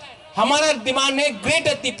लैंड, हमारा डिमांड है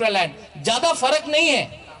ग्रेटर तिप्रा लैंड, ज्यादा फर्क नहीं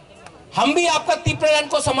है। हम भी आपका तिप्रा लैंड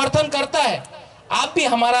को समर्थन करता है, आप भी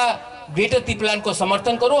हमारा ग्रेटर तिप्रा लैंड को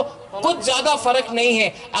समर्थन करो, कुछ ज्यादा फर्क नहीं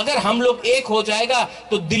है। अगर हम लोग एक हो जाएगा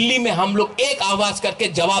तो दिल्ली में हम लोग एक आवाज करके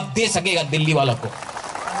जवाब दे सकेगा दिल्ली वालों को।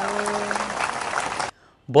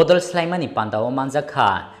 बोदल स्लाइमानी पांडाओ मांजाखा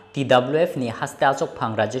TWF ni haste achok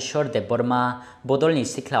phang Rajeshwar Dev Burma, Bodol ni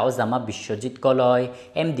Sikla Ozama Bishwajit Koloy,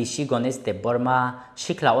 MDC Ganesh Dev Burma,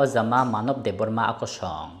 Sikla Ozama Manop Dev Burma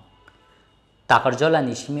Akosong. Takarjola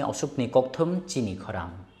ni Shimi Osuk ni Kokthum Chini Khorang.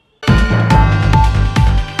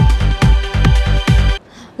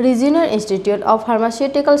 Regional Institute of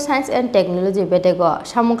Pharmaceutical Science and Technology Betego,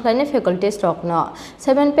 Shamukhlaini Faculty Stock no,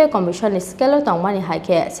 7-pay commission is scale Tongmani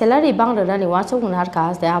Hike, Salary Bang the Rani Watchung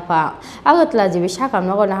Narkas de Apa, Agatla Jibishakam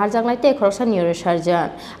no Harjang take cross a neurosurgeon.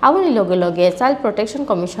 Awuni Loge, Child Protection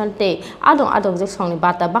Commission Day, Adon Song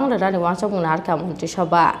Bata Bang the Rani Watchung Narka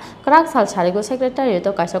Montishaba, Crack Sal Charigo Secretary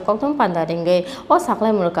to Kasha Koktum Pandaringe, or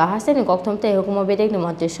Sakla Murka has any Koktum Te Hukumo Bedek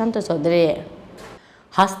Montishan to Sodre.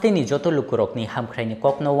 Haste ni joto lukurok ni hamkrai ni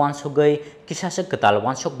kokno wansugai kisasa ketal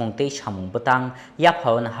wansok mongtei samung betang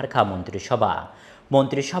yaphawan harka Montri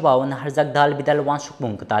Sabha on harjak dal bidal wansok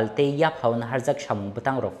mong ketal te yaphawan harjak samung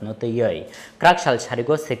betang rokno teyai kraksal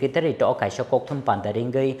sarigo secretary to okaisa kokthum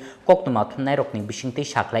pandaringai koknuma thunai rokni bisingtei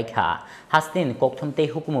saklai kha haste ni kokthum tei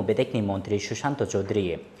hukumu bedek ni Montri Susanto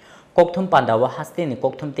Chaudhary Kokthum Pandawa haste ni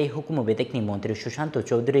kokthum te hukumu bedek ni Montri Susanto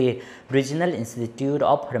Chaudhary Regional Institute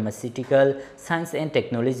of Pharmaceutical Science and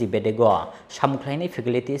Technology bedego Shamukhlaini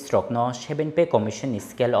Faculty Stroke 7-pay commission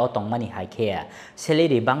scale o tongmani haikhe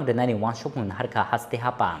salary bang renani wansok mun harka haste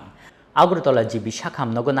hapang Agartala jibi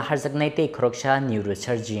shakham nogona harjaknai te khoroksha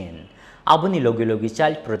neurosurgeon Abuni logi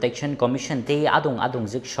Child Protection Commission te adong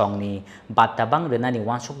zik songni batta bang renani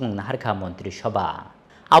wansok mun harka Montri Sabha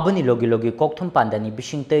Abuni logi kokthum pandani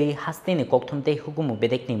bisingtei hasteni kokthum tei hukumu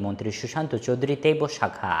bedekni Montri Susanto Chaudhary tei bo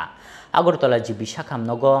shakha Agartala jibi shakham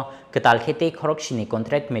nogo ketal khete khoroksini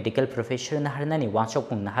contract medical professional harnani wansok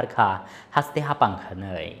pung naharkha haste hapang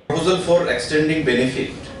khanai Proposal for extending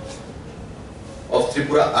benefit of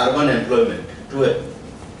Tripura urban employment to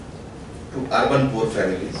urban poor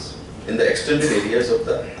families in the extended areas of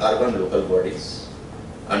the urban local bodies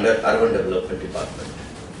under Urban Development Department.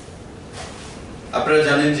 আপনারা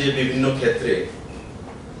জানেন যে বিভিন্ন ক্ষেত্রে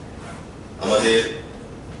আমাদের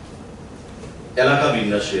এলাকা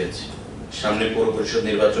বিন্যাস হয়েছে সামনে পৌর পরিষদ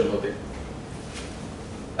নির্বাচন হবে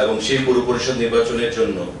এবং সেই পৌর পরিষদ নির্বাচনের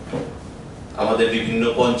জন্য আমাদের বিভিন্ন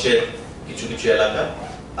পঞ্চায়েত কিছু এলাকা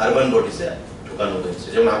আরবান বডিজে ঢোকানো হয়েছে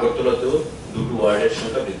যেমন আগরতলাতেও দুটো ওয়ার্ডের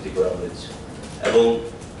সংখ্যা বৃদ্ধি করা হয়েছে এবং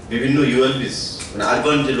বিভিন্ন ইউএলবিস মানে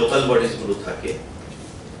আরবান যে লোকাল বডিজ গুলো থাকে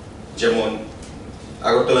যেমন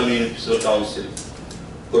Agartala Municipal Council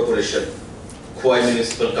Corporation, Khowai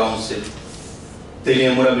Municipal Council,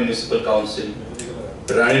 Teliamura Municipal Council,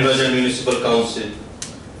 Ranibazar Municipal Council,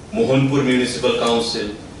 Mohanpur Municipal Council,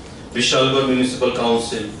 Vishalgarh Municipal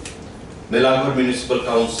Council, Melagor Municipal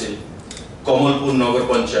Council, Kamalpur Nagar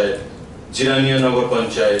Panchayat, Jirania Nagar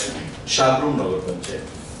Panchayat, Shabrum Nagar Panchayat.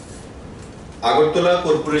 Agartala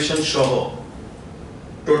Corporation Shoho,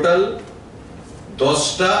 total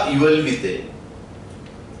 10টা ইউএলবিতে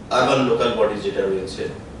urban local body যেটা রয়েছে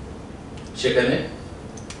সেখানে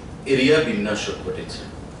area বিন্যাস ঘটেছে।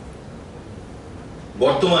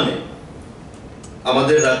 বর্তমানে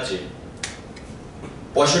আমাদের রাজ্যে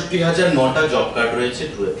 65,009টা job card রয়েছে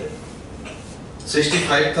টুয়েতে।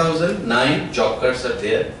 65,009 job cards are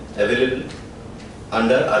there available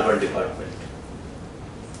under urban department.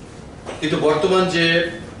 কিন্তু বর্তমান যে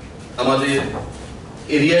আমাদের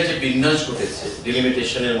এরিয়ায় যে বিন্যাস ঘটেছে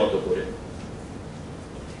ডিলিমিটেশনের মতো করে,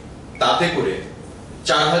 তাতে করে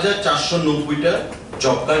 4,490টা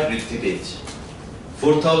জব কার্ড বৃদ্ধি পেয়েছে।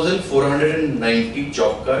 4,490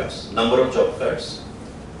 job cards number of job cards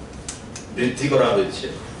বৃদ্ধি করা হয়েছে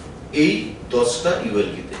এই 10টা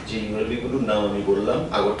ইউএলবিতে। যে ইউএলবি গুলোর নাম আমি বললাম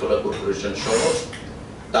আগরতলা কর্পোরেশন সহ,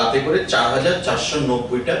 তাতে করে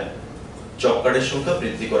 4,490টা জব কার্ডের সংখ্যা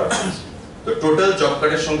বৃদ্ধি করা হয়েছে। তো টোটাল জব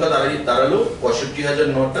কার্ডের সংখ্যা দাঁড়ালো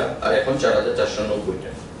 65,009টা, আর এখন 4,490টা,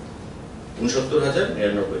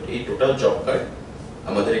 69,099। এই টোটাল জব কার্ড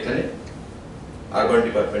আমাদের এখানে আরবান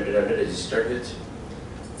ডিপার্টমেন্টের আন্ডারে রেজিস্টার্ড হয়েছে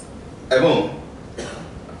এবং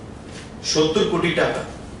 70 কোটি টাকা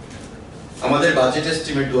আমাদের বাজেট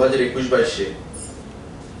এস্টিমেট 2021-22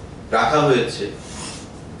 রাখা হয়েছে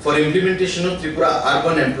for implementation of Tripura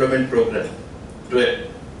urban employment programme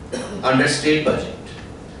under state budget.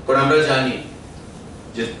 কারণ আমরা জানি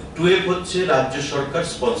যে 12 হচ্ছে রাজ্য সরকার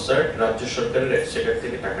স্পন্সর্ড, রাজ্য সরকারের এক্সচেকার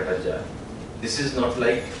থেকে টাকাটা যায়। This is not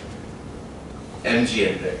like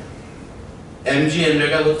MGNREGA.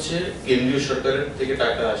 MGNREGA হচ্ছে কেন্দ্রীয় সরকারের থেকে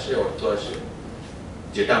টাকা আসে, অর্থ আসে,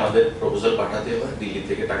 যেটা আমাদের প্রপোজাল পাঠাতে হয়, দিল্লি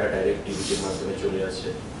থেকে টাকা ডাইরেক্ট ডিবিটির মাধ্যমে চলে আসে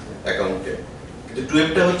অ্যাকাউন্টে। কিন্তু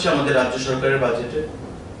টুয়েবটা হচ্ছে আমাদের রাজ্য সরকারের বাজেটে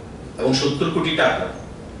এবং 70 কোটি টাকা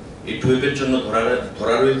এই টুয়েবের জন্য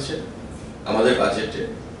ধরা রয়েছে আমাদের বাজেটে।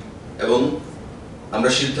 এবং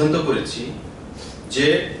আমরা সিদ্ধান্ত করেছি যে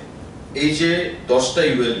এই যে 10টা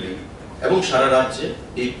ইউএলবি এবং সারা রাজ্যে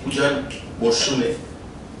এই পূজার মরশুমে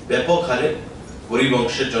ব্যাপক হারে গরিব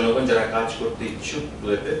অংশের জনগণ যারা কাজ করতে ইচ্ছুক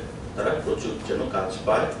টুয়েবে, তারা প্রচুর যেন কাজ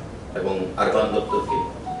পায় এবং আরবান দপ্তরকে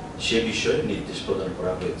সে বিষয়ে নির্দেশ প্রদান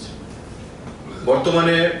করা হয়েছে।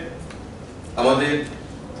 বর্তমানে আমাদের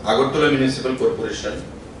আগরতলা মিউনিসিপ্যাল কর্পোরেশন,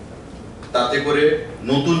 তাতে করে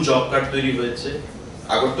নতুন জব কার্ড তৈরি হয়েছে।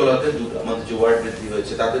 আগরতলাতে আমাদের যে ওয়ার্ড বৃদ্ধি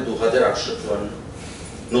হয়েছে তাতে 2,854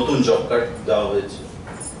 নতুন জব কার্ড দেওয়া হয়েছে।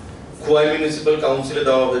 খোয়াই মিউনিসিপ্যাল কাউন্সিলে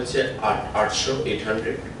দেওয়া হয়েছে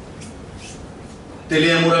 800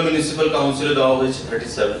 তেলিয়ামুড়া মিউনিসিপ্যাল কাউন্সিলে দেওয়া হয়েছে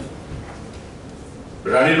 37,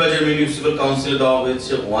 রানীরবাজার মিউনিসিপ্যাল কাউন্সিলে দেওয়া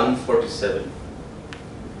হয়েছে 147,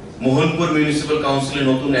 মোহনপুর মিউনিসিপ্যাল কাউন্সিলে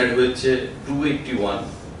নতুন অ্যাড হয়েছে 281,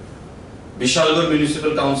 বিশালগড়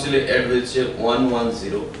মিউনিসিপ্যাল কাউন্সিলে অ্যাড হয়েছে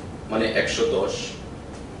 110 মানে 110,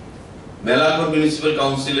 মেলাঘর মিউনিসিপ্যাল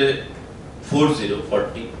কাউন্সিলে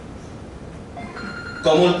 40,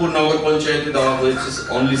 কমলপুর নগর পঞ্চায়েতে দেওয়া হয়েছে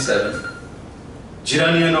অনলি 7,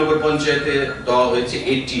 জিরানিয়া নগর পঞ্চায়েতে দেওয়া হয়েছে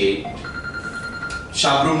 88,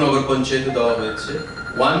 সাবরুম নগর পঞ্চায়েতে দেওয়া হয়েছে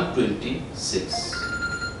 126।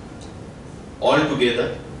 অল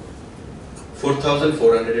টুগেদার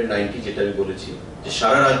 4,490, যেটা আমি বলেছি যে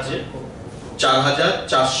সারা রাজ্যে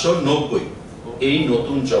 4,490 এই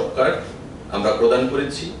নতুন জব কার্ড আমরা প্রদান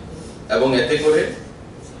করেছি এবং এতে করে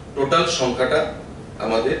টোটাল সংখ্যাটা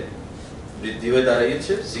আমাদের বৃদ্ধি হয়ে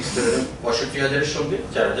দাঁড়িয়েছে 65,000-এর সঙ্গে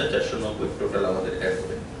 4,490 টোটাল আমাদের অ্যাড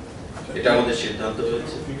হবে। এটা আমাদের সিদ্ধান্ত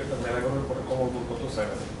হয়েছে।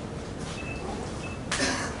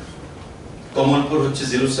 কমলপুর হচ্ছে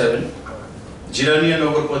 07, জিরানিয়া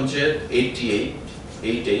নগর পঞ্চায়েত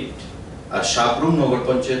 88, আর সাবরুম নগর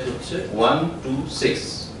পঞ্চায়েত হচ্ছে 126।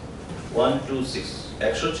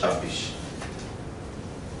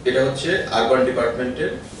 এটা হচ্ছে আরবান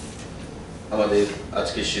ডিপার্টমেন্টের আমাদের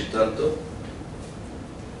আজকের সিদ্ধান্ত।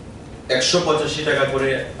 185 টাকা করে,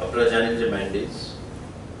 আপনারা জানেন যে ম্যান্ডেজ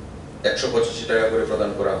 185 টাকা করে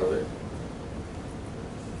প্রদান করা হবে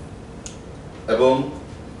এবং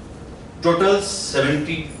টোটাল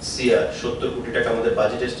 70 কোটি টাকা আমাদের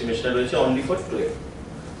বাজেট এস্টিমেশন রয়েছে অনলি ফর 12।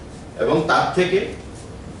 এবং তার থেকে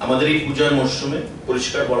আমাদের এই পূজার মরশুমে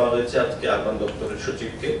পরিষ্কার বলা হয়েছে আজকে আরবান দপ্তরের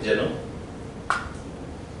সচিবকে যেন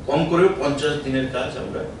কম করেও 50 দিনের কাজ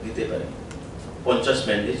আমরা দিতে পারি, 50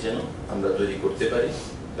 ম্যান্ডেজ যেন আমরা তৈরি করতে পারি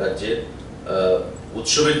রাজ্যের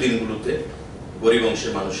উৎসবের দিনগুলোতে গরিব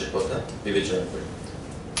অংশের মানুষের কথা বিবেচনা করে।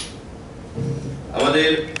 আমাদের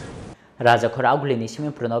राजाखर आगुले निसिमे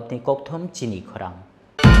प्रणबनि कक्थम चिनी खरां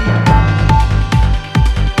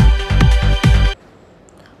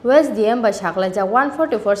West DM by Shaklaja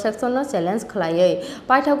 144 section no challenge khlaiei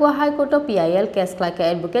Paithago High Court of PIL case khlaike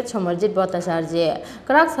advocate Somarjit Bhattacharya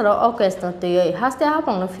Krak saro o case no tei haste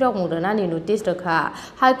hapang no firok mudana ni notice rakha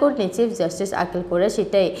High Court ni Chief Justice Akil Kore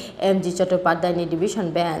sitei MG Chattopadhyay ni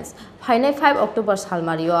division bench phainai 5 October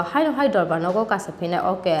salmario haino hai dorbanogo kasapina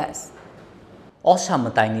o case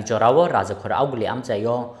Osamtai ni jorawo rajakhor augli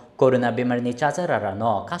amchayo Corona bemar ni chacharara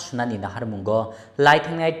no kasunani nahar mungo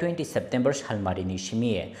laithangai 20 September salmari ni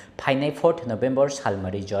shimi phainai 4th November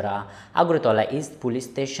salmari jora Agartala East Police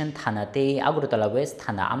Station thanate Agartala West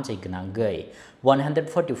thana amchai gnangai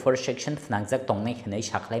 144 section phnangjak tongnai khnai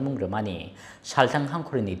saklai mungrmani salthang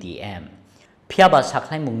hangkhurni DM Phiaba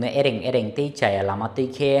saklai mungna ereng tei chaya lama tei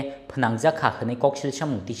khe phnangjak khakhni koksil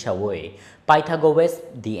samung tisawoi Paithago West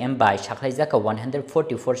DM by Shaklaijaka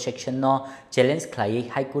 144 section no challenge khlai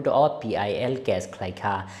High Court of PIL case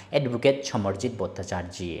khlaikha Advocate Somarjit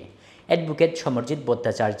Bhattacharya Advocate Somarjit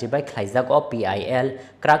Bhattacharya by Khlaijak of PIL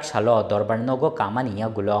Krak salo dorbarnogo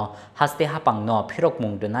kamaniya gulo haste hapang no phirok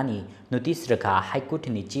mungdunani notice rakha High Court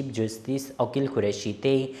ni Chief Justice Akil Kore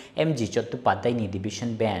sitei MG Chattopadhyay ni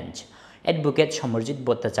division bench Advocate Somarjit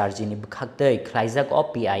Bhattacharya ni bukhaktei Khlaijak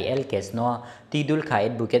of PIL case no tidul kha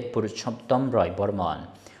Advocate Purushottam Roy Bormon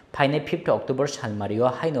phainai 5th October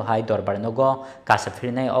salmario haino hai dorbarnogo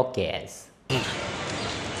kasafirnai o case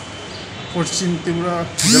পশ্চিম ত্রিপুরা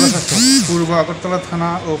জেলা শাসক পূর্ব আগরতলা থানা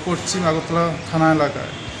ও পশ্চিম আগরতলা থানা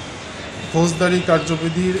এলাকায় ফৌজদারি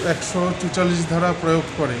কার্যবিধির 144 ধারা প্রয়োগ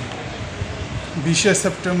করে 20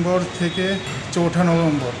 September থেকে 4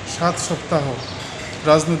 নভেম্বর 7 সপ্তাহ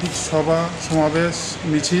রাজনৈতিক সভা সমাবেশ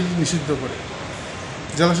মিছিল নিষিদ্ধ করে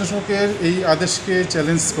জেলাশাসকের এই আদেশকে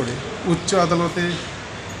চ্যালেঞ্জ করে উচ্চ আদালতে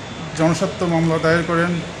জনস্বার্থ মামলা দায়ের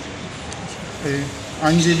করেন এই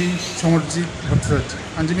আইনজীবী সমরজিৎ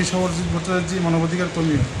ভট্টাচার্য মানবাধিকার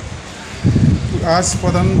কর্মী আজ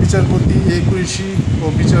প্রধান বিচারপতি এ কুরেশি ও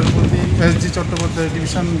বিচারপতি SG চট্টোপাধ্যায়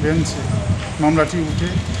ডিভিশন বেঞ্চে মামলাটি উঠে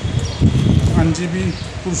আইনজীবী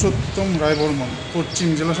পুরুষোত্তম রায় বর্মন পশ্চিম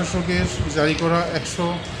জেলাশাসকের জারি করা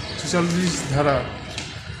 146 ধারা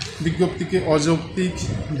বিজ্ঞপ্তিকে অযৌক্তিক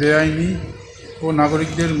বেআইনি ও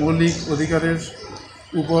নাগরিকদের মৌলিক অধিকারের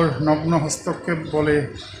উপর নগ্ন হস্তক্ষেপ বলে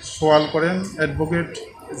সওয়াল করেন অ্যাডভোকেট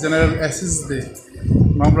জেনারেল অ্যাসিস দে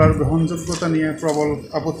মামলার গ্রহণযোগ্যতা নিয়ে প্রবল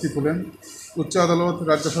আপত্তি তোলেন উচ্চ আদালত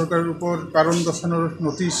রাজ্য সরকারের উপর কারণ দর্শানোর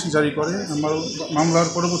নোটিশ জারি করে মামলার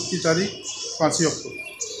পরবর্তী তারিখ 5 অক্টোবর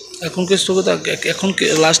এখন কি স্থগিত এখন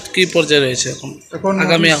লাস্ট কি পর্যায়ে রয়েছে এখন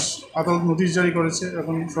আগামী আদালত নোটিশ জারি করেছে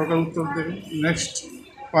এখন সরকার উত্তর দেবে নেক্সট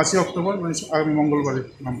 5 অক্টোবর মানে আগামী মঙ্গলবারে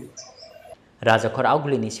মামলা Rajakhor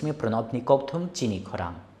augli nismi pranobni kokthum Chini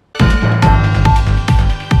Khorang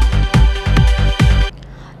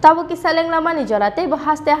Tabo ki salenglama ni jorate bo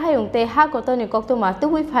haste hayung te ha koto ni koktu ma tu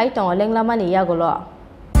wi phai tong lenglama ni yagolo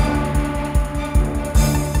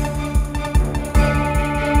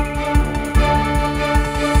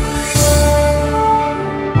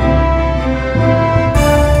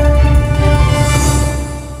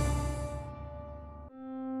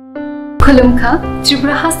Kulumka,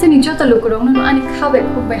 Tripura haste ni jota lokurong no ani khabe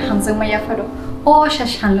khubbe hamjang maya faro o asha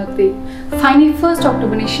shanlote finally 1st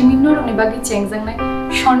October ni shimino rong ni bagi chengjang nai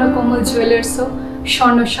Shorno Komal Jewelers so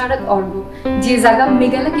Shorno Sharat Orgo je jaga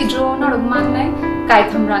megala ki draw no rong mang nai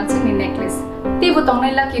kaitham rangching ni necklace te bo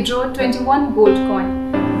tongnai la ki draw 21 gold coin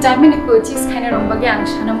diamond purchase khane rong bagi ang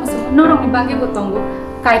shana mo no rong ni bagi bo tongo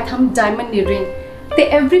kaitham diamond ni ring te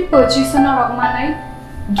every purchase no rong manai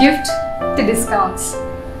gift te discounts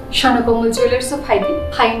Shorno Komal Jewelers so phai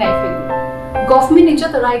nai feli government ni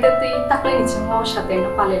jota rider te taklai ni changwa sate no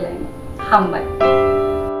pale lai hambai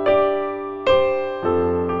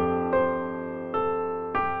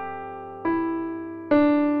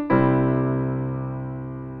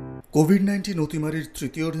COVID-19 অতিমারির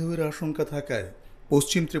তৃতীয় ঢেউয়ের আশঙ্কা থাকায়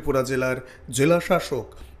পশ্চিম ত্রিপুরা জেলার জেলা শাসক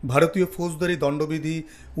ভারতীয় ফৌজদারি দণ্ডবিধি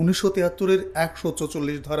 1973-এর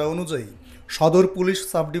 144 ধারা অনুযায়ী সদর পুলিশ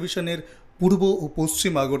সাব ডিভিশনের পূর্ব ও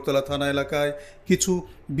পশ্চিম আগরতলা থানা এলাকায় কিছু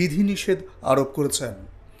বিধিনিষেধ আরোপ করেছেন।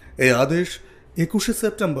 এই আদেশ 21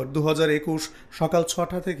 সেপ্টেম্বর 2021 সকাল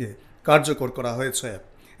 6টা থেকে কার্যকর করা হয়েছে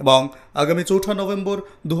এবং আগামী 4 নভেম্বর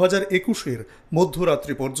 2021-এর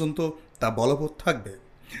মধ্যরাত্রি পর্যন্ত তা বলবৎ থাকবে।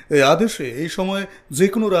 এই আদেশে এই সময় যে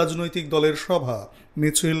কোনো রাজনৈতিক দলের সভা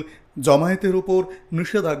মিছিল জমায়েতের উপর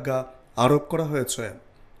নিষেধাজ্ঞা আরোপ করা হয়েছে।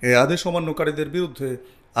 এই আদেশ অমান্যকারীদের বিরুদ্ধে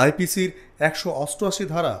আইপিসির 188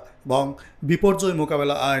 ধারা এবং বিপর্যয়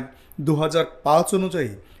মোকাবেলা আইন 2005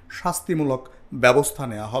 অনুযায়ী শাস্তিমূলক ব্যবস্থা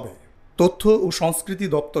নেওয়া হবে। তথ্য ও সংস্কৃতি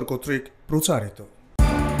দপ্তর কর্তৃক প্রচারিত।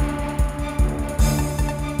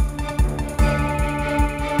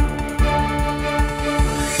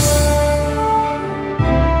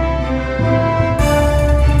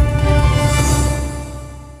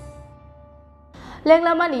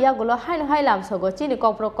 Lenglamani yagulo haino hailam sogo chini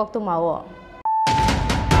koprok koktumawo.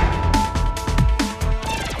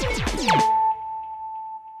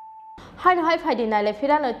 Haino hai phai dinale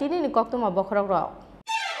firano tini ni koktuma bokrok ro.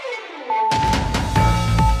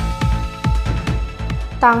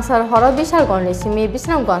 Tangsar horo bisal goni simi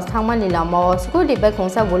bisram gons thangmani lamo school dibai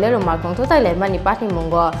khongsa bolero markong to tailai mani party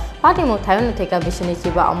mungo party mung thayon theka bisini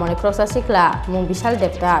chiba amoni kroksa sikla mung bisal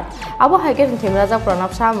deptar abo haike thimraja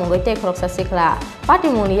pranab sa mungoi te kroksa sikla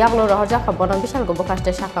party mung ni yaklo rohja khabon bisal go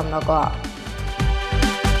bokaste sakam nago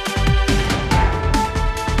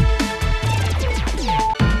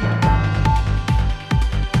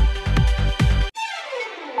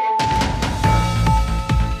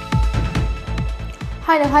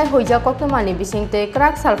Hai hai hoja koktomani bisingte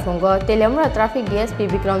krak salfungo telemra traffic DSP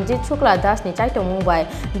Bikramjit Shukla Das ni chaito Mumbai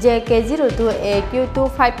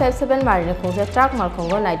JK02AQ2557 marine khungse truck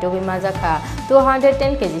malkhongo naito bimajaka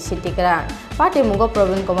 210 kg sitikra party mungo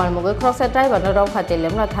Provin Kumar mugo kroksa driver no rokha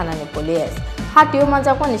telemra thana ni police hatio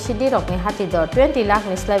majako ni sidi rokni hati dor 20 lakh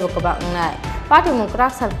ni slaibo koba ngnai party mung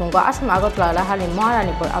krak salfungo asam agotla la hani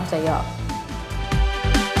maharani por amsayo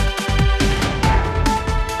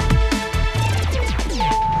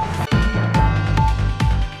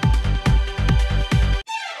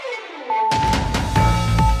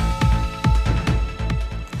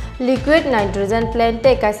Liquid nitrogen plant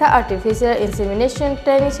te kaisa artificial insemination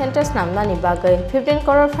training centers namna ni bagai 15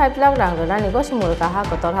 crore 5 lakh rang rana ni gosimul ka ha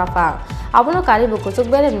kotor ha pa abono kari bu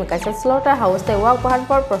kuchuk beren me kaisa slaughter house te work bahan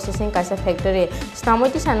for processing kaisa factory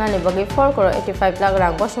snamoti sana ni bagai 4 crore 85 lakh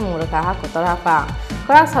rang gosimul ka ha kotor ha pa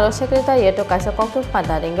Krak salo secretary to kaisa koktuk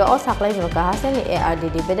padaringa o saklai mul ka ha se ni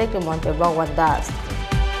ARDD bedek monte Bhagwan Das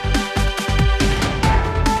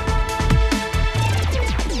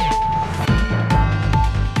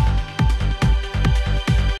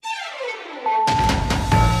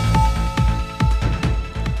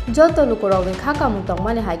Joto lukurogin khaka mutong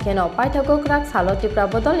mani haikeno paithago krak salo Tripura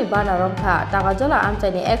bodolni bana romkha tagajola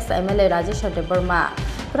amchaini ex MLA Rajesh Burma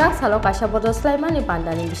krak salo kaisa bodol slaimani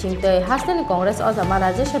pandani bisingtei hasteni Congress ojama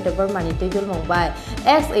Rajesh Burma ni tuidul mongbai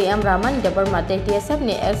ex AM Ramani Burma te TSF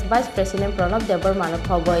ni ex Vice President Pranab Burma no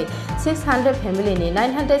khoboi 600 family ni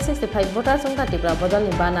 965 voters ongka Tripura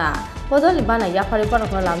bodolni bana yapari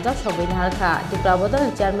parokno lamjak sobini harkha Tripura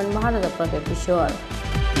bodolni chairman Maharaja Protep Kishore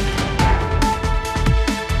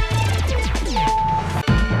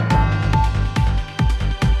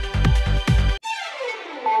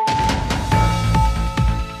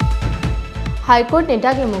High Court ni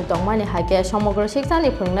dagi mungtong mani haike somogro siksa ni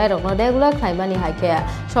phungnai rokno regular khlaimani haike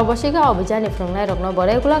sobosika obhijan ni phungnai rokno bo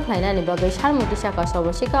regular khlaina ni bagai sarmuti saka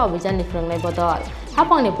sobosika obhijan ni phungnai bodol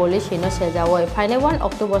hapang ni police no sejawoi final 1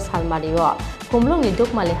 October salmario kumlung ni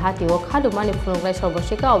dukmali hatio khadumani phungnai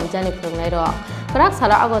sobosika obhijan ni phungnai rok krak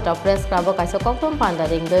sala agota press club kaisa koktom panda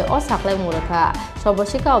ringai o saklai murakha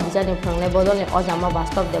sobosika obhijan ni phungnai bodol ni ojama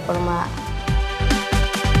bastov deparma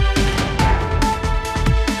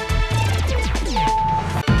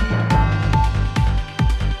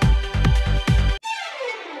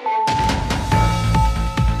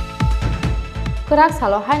Krak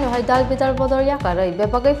salo haino hai dal bidal bodor yakaroi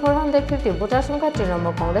bebagai 450 voters ongka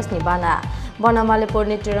Trinamool Congress ni bana Bonamalipur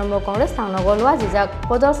ni Trinamool Congress tangnago lwa jijak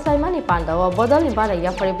bodol slaimani pandawo bodol ni bana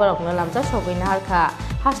yapari borokno lamja sogoina harkha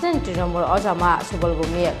hasnen Trinamool ojama subol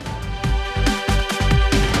bumi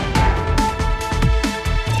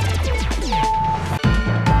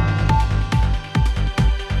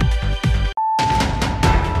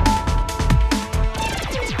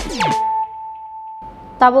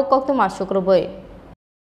Tabuk koktu masuk ruboi.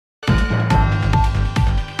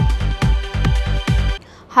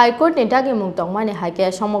 High Court ni dagi mungtong mani haike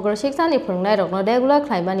somogro siksa ni phungnai rokno regular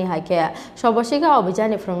khlaimani haike sobosika obhijan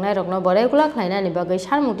ni phungnai rokno bo regular khlaina ni bagai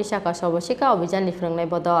sarmuti saka sobosika obhijan ni phungnai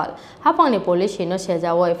bodol hapang ni police no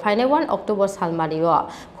sejawoi final 1 October salmario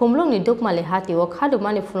khumlung ni dukmali hatio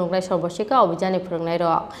khadumani phungnai sobosika obhijan ni phungnai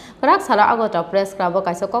rok krak sala agota press club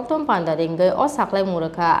kaisa koktom panda ringai o saklai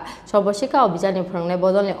murakha sobosika obhijan ni phungnai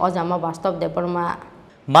bodol ni ojama bastov deparma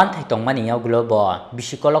Manthai tongmani yauglo bo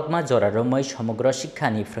bisikolokma jora romoi somogro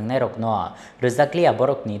shikkani phungnai rokno rejaklia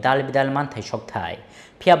borokni dalbidal manthai sokthai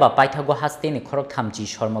phiaba paithago hasteni khorok thamchi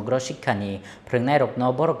somogro shikkani phungnai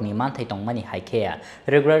rokno borokni manthai tongmani haike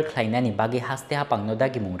regular khlainani bagi haste hapangno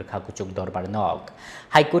dagi mungrekha kuchuk dorbar nok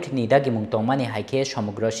High Court ni dagi mungtongmani haike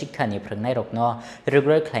somogro shikkani phungnai rokno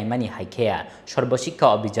regular khlaimani haike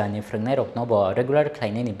sorboshikkha obhijani phungnai rokno bo regular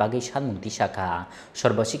khlainani bagi sanmungti saka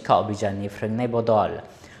sorboshikkha obhijani phungnai bodol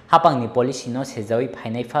Hapangni policy no sejawi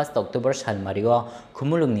phainai 1 October salmario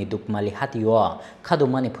khumulungni dukmali hatio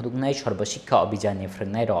khadumani phuduknai sarva shikkha abhijan ni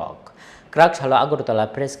phrangnai rok Krak Salo Agartala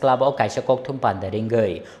Press Club o kaisa kokthum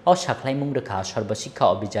pandaringai o saklaimung rekha sarva shikkha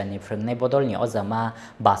abhijan ni phrangnai bodolni ojama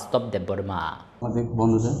bastop deborma আমাদের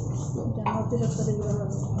বন্ধুদের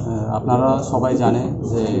আপনারা সবাই জানেন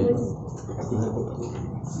যে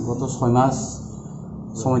গত 6 মাস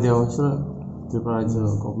সময় দেওয়া হয়েছিল ত্রিপুরা রাজ্য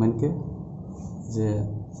গভর্নমেন্টকে যে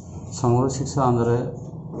সমগ্র শিক্ষা আন্দোলনে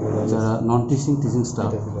যারা নন টিচিং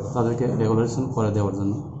স্টাফ তাদেরকে রেগুলারেশন করে দেওয়ার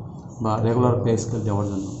জন্য বা রেগুলার পে স্কেল দেওয়ার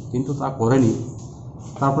জন্য কিন্তু তা করেনি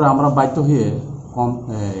তারপরে আমরা বাধ্য হয়ে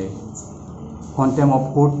কন্টেম অফ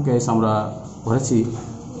কোর্ট কেস আমরা করেছি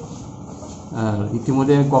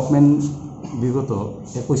ইতিমধ্যে গভর্নমেন্ট বিগত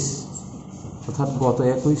 21 অর্থাৎ গত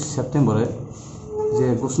 21 সেপ্টেম্বরে যে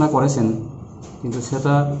ঘোষণা করেছেন কিন্তু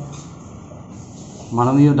সেটা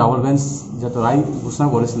মাননীয় ডাবল বেঞ্চ যেটা রায় ঘোষণা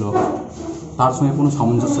করেছিল তার সঙ্গে কোনো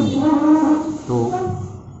সামঞ্জস্য নেই তো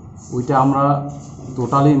ওইটা আমরা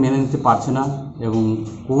টোটালি মেনে নিতে পারছি না এবং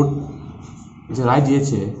কোর্ট যে রায়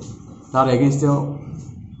দিয়েছে তার এগেনস্টে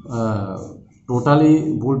টোটালি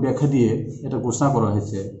ভুল ব্যাখ্যা দিয়ে এটা ঘোষণা করা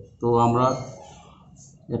হয়েছে তো আমরা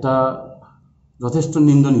এটা যথেষ্ট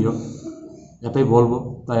নিন্দনীয় এটাই বলবো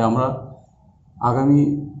তাই আমরা আগামী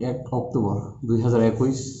 1 অক্টোবর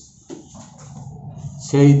 2021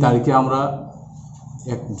 সেই তারিখে আমরা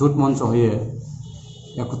এক জোট মঞ্চ হয়ে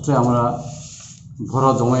একত্রে আমরা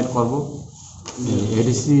ভরা জমায়েত করব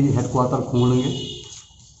এডিসি হেডকোয়ার্টার খুমুলুঙে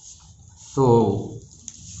তো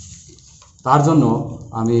তার জন্য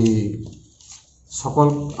আমি সকল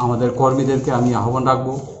আমাদের কর্মীদেরকে আমি আহ্বান রাখব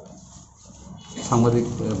সাংবাদিক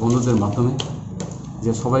বন্ধুদের মাধ্যমে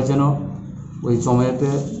যে সবাই যেন ওই জমায়েতে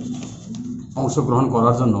অংশগ্রহণ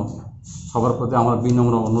করার জন্য সবার প্রতি আমরা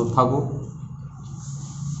বিনম্র অনুরোধ থাকব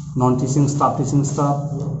নন টিচিং স্টাফ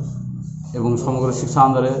এবং সমগ্র শিক্ষা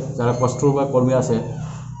আন্দোলনে যারা কষ্টরূপা কর্মী আছে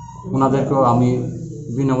ওনাদেরকেও আমি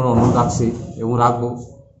বিনম্র অনুরোধ রাখছি এবং রাখব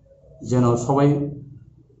যেন সবাই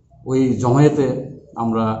ওই জমায়েতে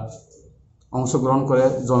আমরা অংশগ্রহণ করে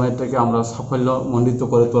জমায়েতটাকে আমরা সাফল্যমণ্ডিত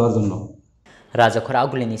করে তোলার জন্য Rajakora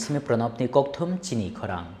Agulini Simi Pranopni Kokthum Chini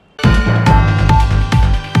Khorang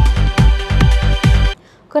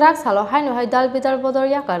Krak Salo Hainu Haidal Bidal Bodor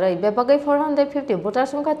Yakarai Bebagai 450 Voter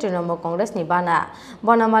Sungka Trinamool Congress ni Bana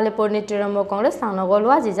Bonamalipur ni Trinamool Congress Sangnogol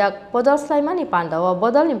Wajijak Bodor Slaimani Pandawa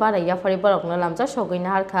Bodol ni Bana Yafari Borok no Lamja Shogin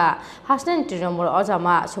Harka Hasnen Trinamool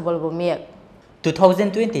Ojama Subol Bumiek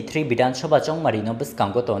 2023 Bidan Sabha Chongmarino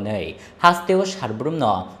Biskango Tonei Hasteo Sharbrum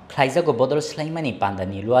Klaizago Bodol Slaimani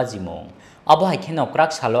Pandani Luazimung Abo Haikeno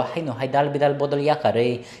Krak Salo Hainu Haidal Bidal Bodol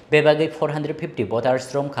Yakare Bebagai 450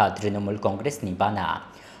 voters Romka Trinamool Congress ni Bana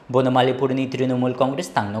Bonamalipur ni Trinamool Congress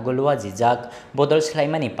Tangnogolwa Jijak Bodol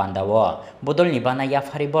Slaimani Pandawa Bodol ni Bana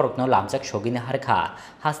Yafari Borok no Lamjak Shogin Harka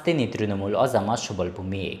Haste ni Trinamool Ojama Subol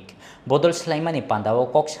Bumik Bodol Slaimani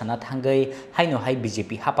Pandawa Kok Sana Thangai Hainu Hai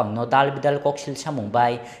BJP Hapang no Dal Bidal Kok Silsa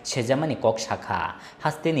Mumbai Sejamani Kok Shakha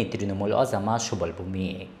Haste ni Trinamool Ojama Subol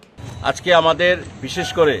Bumik আজকে আমাদের বিশেষ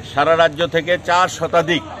করে সারা রাজ্য থেকে 4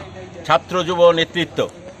 শতাধিক ছাত্র যুব নেতৃত্ব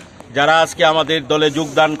যারা আজকে আমাদের দলে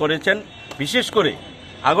যোগদান করেছেন বিশেষ করে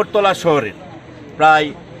আগরতলা শহরের প্রায়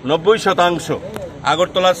 90%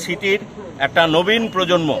 আগরতলা সিটির একটা নবীন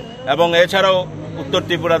প্রজন্ম এবং এছাড়াও উত্তর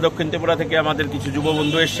ত্রিপুরা দক্ষিণ ত্রিপুরা থেকে আমাদের কিছু যুব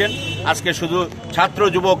বন্ধু এসেছেন আজকে শুধু ছাত্র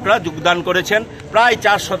যুবকরা যোগদান করেছেন প্রায়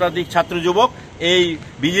 4 শতাধিক ছাত্র যুবক এই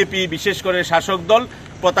বিজেপি বিশেষ করে শাসক দল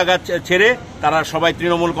পতাকা ছেড়ে তারা সবাই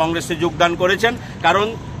তৃণমূল কংগ্রেসে যোগদান করেছেন কারণ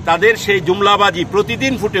তাদের সেই জুমলাবাজি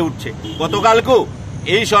প্রতিদিন ফুটে উঠছে গতকালকেও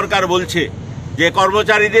এই সরকার বলছে যে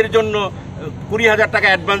কর্মচারীদের জন্য 20,000 টাকা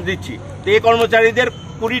অ্যাডভান্স দিচ্ছি তো এই কর্মচারীদের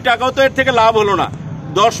 20 টাকাও তো এর থেকে লাভ হলো না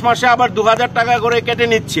 10 মাসে আবার 2,000 টাকা করে কেটে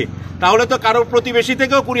নিচ্ছে তাহলে তো কারো প্রতিবেশী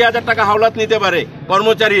থেকেও 20,000 টাকা হাওলাত নিতে পারে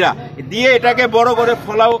কর্মচারীরা দিয়ে এটাকে বড় করে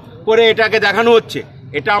ফলাও করে এটাকে দেখানো হচ্ছে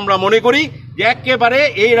এটা আমরা মনে করি যে একেবারে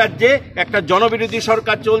এই রাজ্যে একটা জনবিরোধী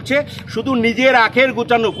সরকার চলছে শুধু নিজের আখের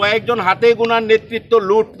গুছানো কয়েকজন হাতে গোনার নেতৃত্ব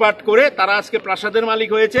লুটপাট করে তারা আজকে প্রাসাদের মালিক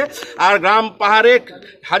হয়েছে আর গ্রাম পাহাড়ে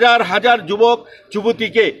হাজার হাজার যুবক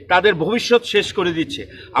যুবতীকে তাদের ভবিষ্যৎ শেষ করে দিচ্ছে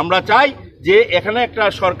আমরা চাই যে এখানে একটা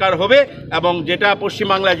সরকার হবে এবং যেটা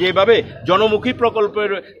পশ্চিমবাংলা যেভাবে জনমুখী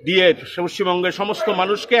প্রকল্পের দিয়ে পশ্চিমবঙ্গের সমস্ত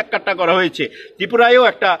মানুষকে এককাট্টা করা হয়েছে ত্রিপুরায়ও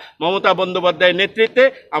একটা মমতা বন্দ্যোপাধ্যায়ের নেতৃত্বে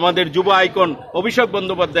আমাদের যুব আইকন অভিষেক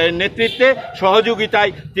বন্দ্যোপাধ্যায়ের নেতৃত্বে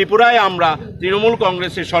সহযোগিতায় ত্রিপুরায় আমরা তৃণমূল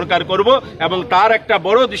কংগ্রেসের সরকার করব এবং তার একটা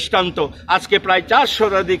বড় দৃষ্টান্ত আজকে প্রায় 4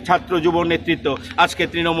 শতাধিক ছাত্র যুব নেতৃত্ব আজকে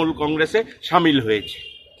তৃণমূল কংগ্রেসে শামিল হয়েছে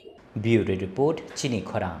ব্যুরো রিপোর্ট চিনি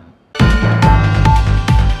খরাং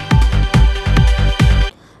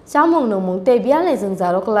Chamung no mung te bial ne jeng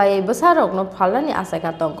jarok lai besarok no phalani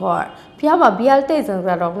asaka tongkhor phiaba bial te jeng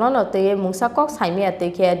jarok no te mungsa kok saimia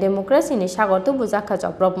te khe democracy ni sagor tu bujaka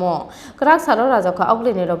joprobmo krak saro rajaka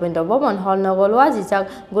oglini Robindra Bhavan hall nogolwa jijak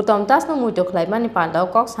gutom das no muito khlaimani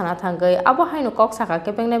pandao kok sana thangai abo haino kok saka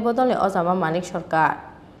kepengnai bodolni ojama manik sarkar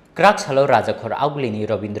Krak salo rajakhor auglini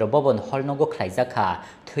Robindra Bhavan hall nogo khlaijaka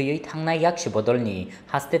thuyui thangnai yakshi bodolni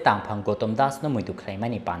haste tangphang Gautam Das no muito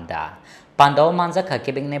khlaimani Pandao manjaka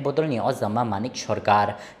kebengne bodolni ojama manik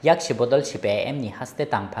sarkar yakshi bodol CPIM ni haste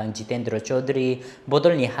tangphang Jitendra Chaudhary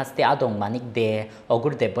bodolni haste adong manik de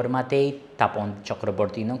Ogurde Bormate Tapon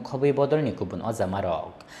Chakraborty no khobai bodolni kubun ojama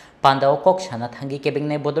rok Pandao kok sana thangi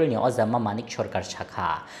kebengne bodolni ojama manik sarkar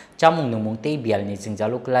shakha chamung numung tei bial ni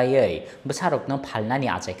jingjaluk laiei besarok no phalnani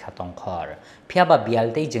achaikha tongkhor phiaba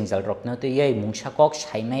bial tei jingjal rok no tei mungsa kok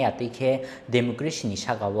saimai ateikhe democracy ni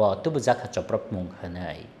sagao tubujaka choprop mung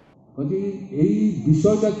hanai এই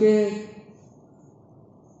বিষয়টাকে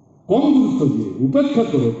কম গুরুত্ব দিয়ে উপেক্ষা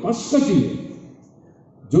করে পাশ কাটিয়ে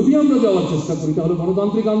যদি আমরা যাওয়ার চেষ্টা করি তাহলে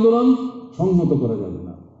গণতান্ত্রিক আন্দোলন সংহত করা যাবে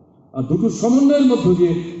না আর দুটো সমন্বয়ের মধ্য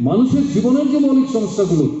দিয়ে মানুষের জীবনের যে মৌলিক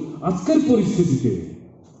সমস্যাগুলো আজকের পরিস্থিতিতে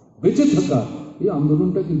বেঁচে থাকা এই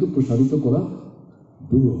আন্দোলনটা কিন্তু প্রসারিত করা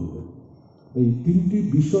দুরূহ হবে এই তিনটি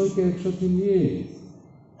বিষয়কে একসাথে নিয়ে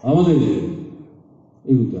আমাদের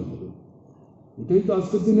এগোতে হবে এটাই তো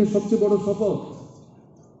আজকের দিনের সবচেয়ে বড় শপথ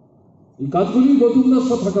এই কাজগুলি গৌতম দাস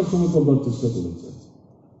থাকার সময় করবার চেষ্টা করেছে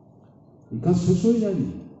এই কাজ শেষ হয়ে যায়নি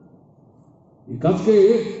এই কাজকে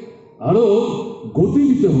আরো গতি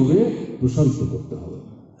দিতে হবে প্রসারিত করতে হবে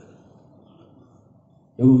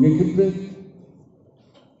এবং এক্ষেত্রে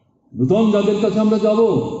নূতন যাদের কাছে আমরা যাব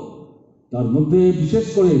তার মধ্যে বিশেষ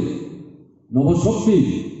করে নবশক্তি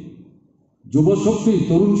যুবশক্তি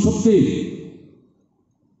তরুণ শক্তি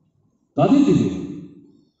তাদের দিকে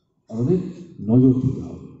আমাদের নজর দিতে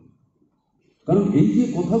হবে কারণ এই যে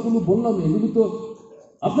কথাগুলো বললাম এগুলো তো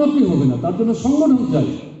আপনার হবে না তার জন্য সংগঠন চাই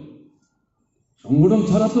সংগঠন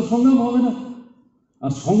ছাড়া তো সংগ্রাম হবে না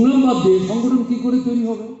আর সংগ্রাম বাদ দিয়ে সংগঠন কি করে তৈরি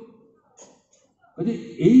হবে কাজে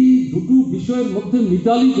এই দুটো বিষয়ের মধ্যে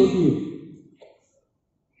মিতালি ঘটিয়ে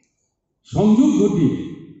সংযোগ ঘটিয়ে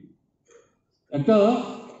একটা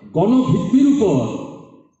গণভিত্তির উপর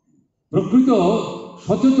প্রকৃত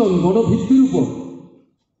সচেতন গণভিত্তির উপর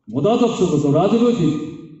মতাদর্শগত রাজনৈতিক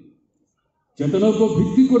চেতনার উপর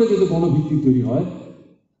ভিত্তি করে যদি গণভিত্তি তৈরি হয়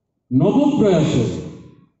নবপ্রয়াসে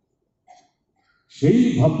সেই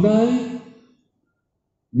ভাবনায়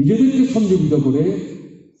নিজেদেরকে সংযোজিত করে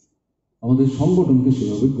আমাদের সংগঠনকে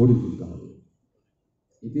সেভাবে গড়ে তুলতে হবে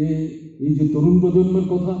এতে এই যে তরুণ প্রজন্মের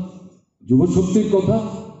কথা যুবশক্তির কথা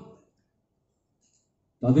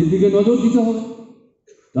তাদের দিকে নজর দিতে হবে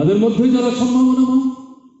তাদের মধ্যে যারা সম্ভাবনাময়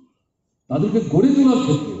তাদেরকে গড়ে তোলার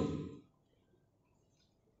ক্ষেত্রে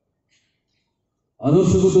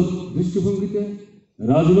আদর্শগত দৃষ্টিভঙ্গিতে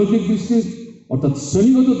রাজনৈতিক দৃষ্টি অর্থাৎ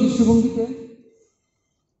শ্রেণীগত দৃষ্টিভঙ্গিতে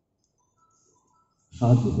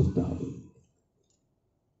সাহায্য করতে হবে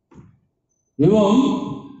এবং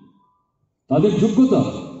তাদের যোগ্যতা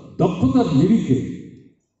দক্ষতার নিরিখে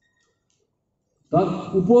তার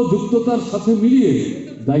উপযুক্ততার সাথে মিলিয়ে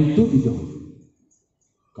দায়িত্ব দিতে হবে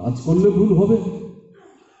কাজ করলে ভুল হবে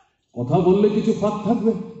কথা বললে কিছু ফাঁক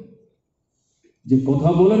থাকবে যে কথা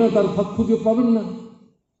বলে না তার ফাঁক খুঁজে পাবেন না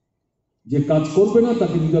যে কাজ করবে না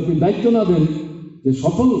তাকে যদি আপনি দায়িত্ব না দেন যে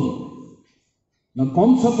সফল না কম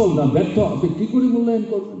সফল না ব্যর্থ আপনি কি করে মূল্যায়ন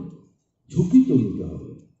করবেন ঝুঁকি তো নিতে হবে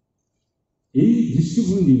এই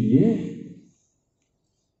দৃষ্টিভঙ্গি নিয়ে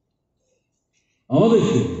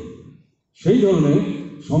আমাদেরকে সেই ধরনের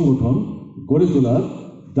সংগঠন গড়ে তোলার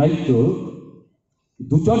দায়িত্ব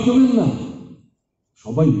দু চারজনের না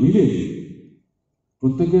সবাই মিলে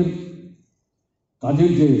প্রত্যেকের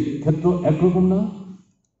কাজের যে ক্ষেত্র একরকম না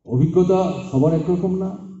অভিজ্ঞতা সবার একরকম না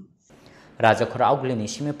রাজাখর আউগলিনি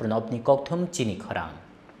সিমে প্রণবনি ককথম চিনি খরাং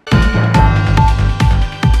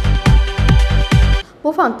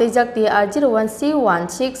Bufang tejak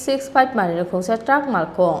TR01C1665 malini khungsa truck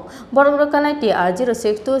malkhong borok rokanai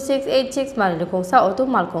TR062686 malini khungsa auto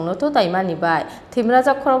malkhong no to taimani bai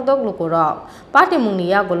thimraja khorokdok lukurok party mungni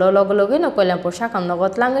yagulo logologe no Koilampur sakam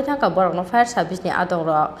nogot langai thangka borok no fire service ni adong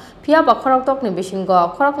rok phia ba khorokdok ni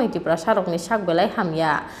bisingo khorokni Tripura sarok ni sakbelai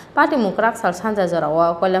hamya party mungkrak sal sanja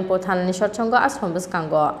jorao Koilampur thanani sotsongo ashram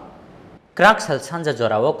biskango Krak sal sanja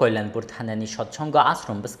jorao Koilampur thanani sotsongo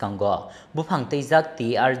ashram biskango bufang teijak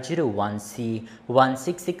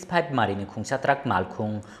TR01C1665 marini khungsa truck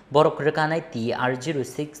malkhung borok rekanai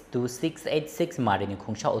TR062686 marini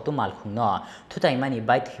khungsa auto malkhung no thutaimani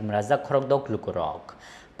bai thimraja khorokdok lukurok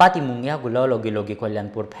pati mungya gulo logi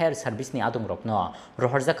Koilampur fire service ni adong rok no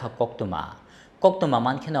rohorja kha koktuma Koktoma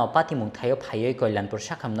mankheno patimung thayo phayoi Koilanpur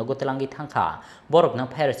Shakhamno Gotelangi Thangkha Borokno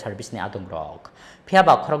Fire Service ni Adungrok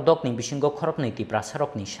Phiaba Khorokdok ni Bisingo Khorokni Tripura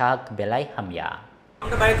Sarok ni Shak Belai Hamya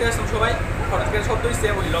আমরা বাড়িতে আসলাম সবাই হঠাৎ করে শব্দ হইছে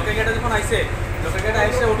ওই লোকের গেটে যখন আইছে লোকের গেটে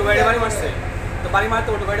আইসে অটো গাড়ি বাড়ি মারছে তো বাড়ি মারতে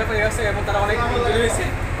অটো গাড়িটা পড়ে গেছে এবং তারা অনেক ইনজুরি হয়েছে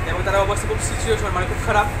এবং তারা অবস্থা খুব সিচুয়েশন মানে খুব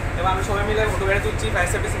খারাপ এবং আমরা সবাই মিলে অটো গাড়ি তুলছি ফায়ার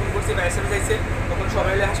সার্ভিসে ফোন করছি ফায়ার সার্ভিস আইছে তখন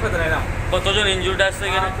সবাই মিলে হাসপাতালে এলাম কতজন ইনজুর্ড আছে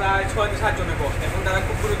এখানে প্রায় 6-7 জনের পর এবং তারা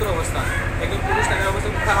খুব গুরুতর অবস্থা একজন পুরুষ তাদের অবস্থা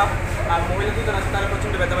খুব খারাপ আর মহিলা দুজন আছে তারা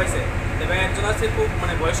প্রচণ্ড ব্যথা পাইছে এবং একজন আছে খুব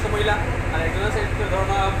মানে বয়স্ক মহিলা আর একজন আছে ধরো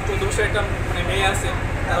 14 বছরের একটা মানে মেয়ে আছে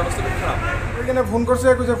তার অবস্থা খুব খারাপ এখানে ফোন করছে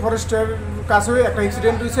যে ফরেস্টের কাছে একটা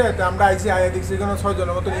অ্যাক্সিডেন্ট হয়েছে আমরা আইসি আয়া দেখছি এখানে 6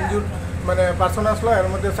 জনের মতো ইনজুর্ড মানে পার্সন আসলো এর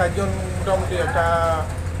মধ্যে 4 জন মোটামুটি একটা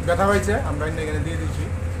ব্যথা পাইছে আমরা এখানে দিয়ে দিচ্ছি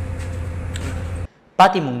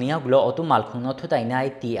Patimung niaglo auto malkhungno thudainai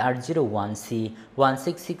TR01C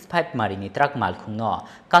 1665 marini truck malkhungno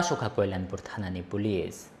Kasokha Koilanpur Thanani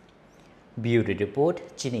Police Bureau Report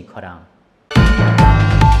Chini Khorang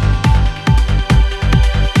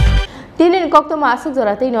Tinin koktoma asuk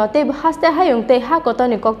jorate no te haste hayung te ha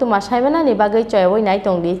kotoni koktoma saimana ni bagai choywoi nai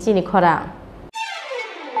tongdi Chini Khorang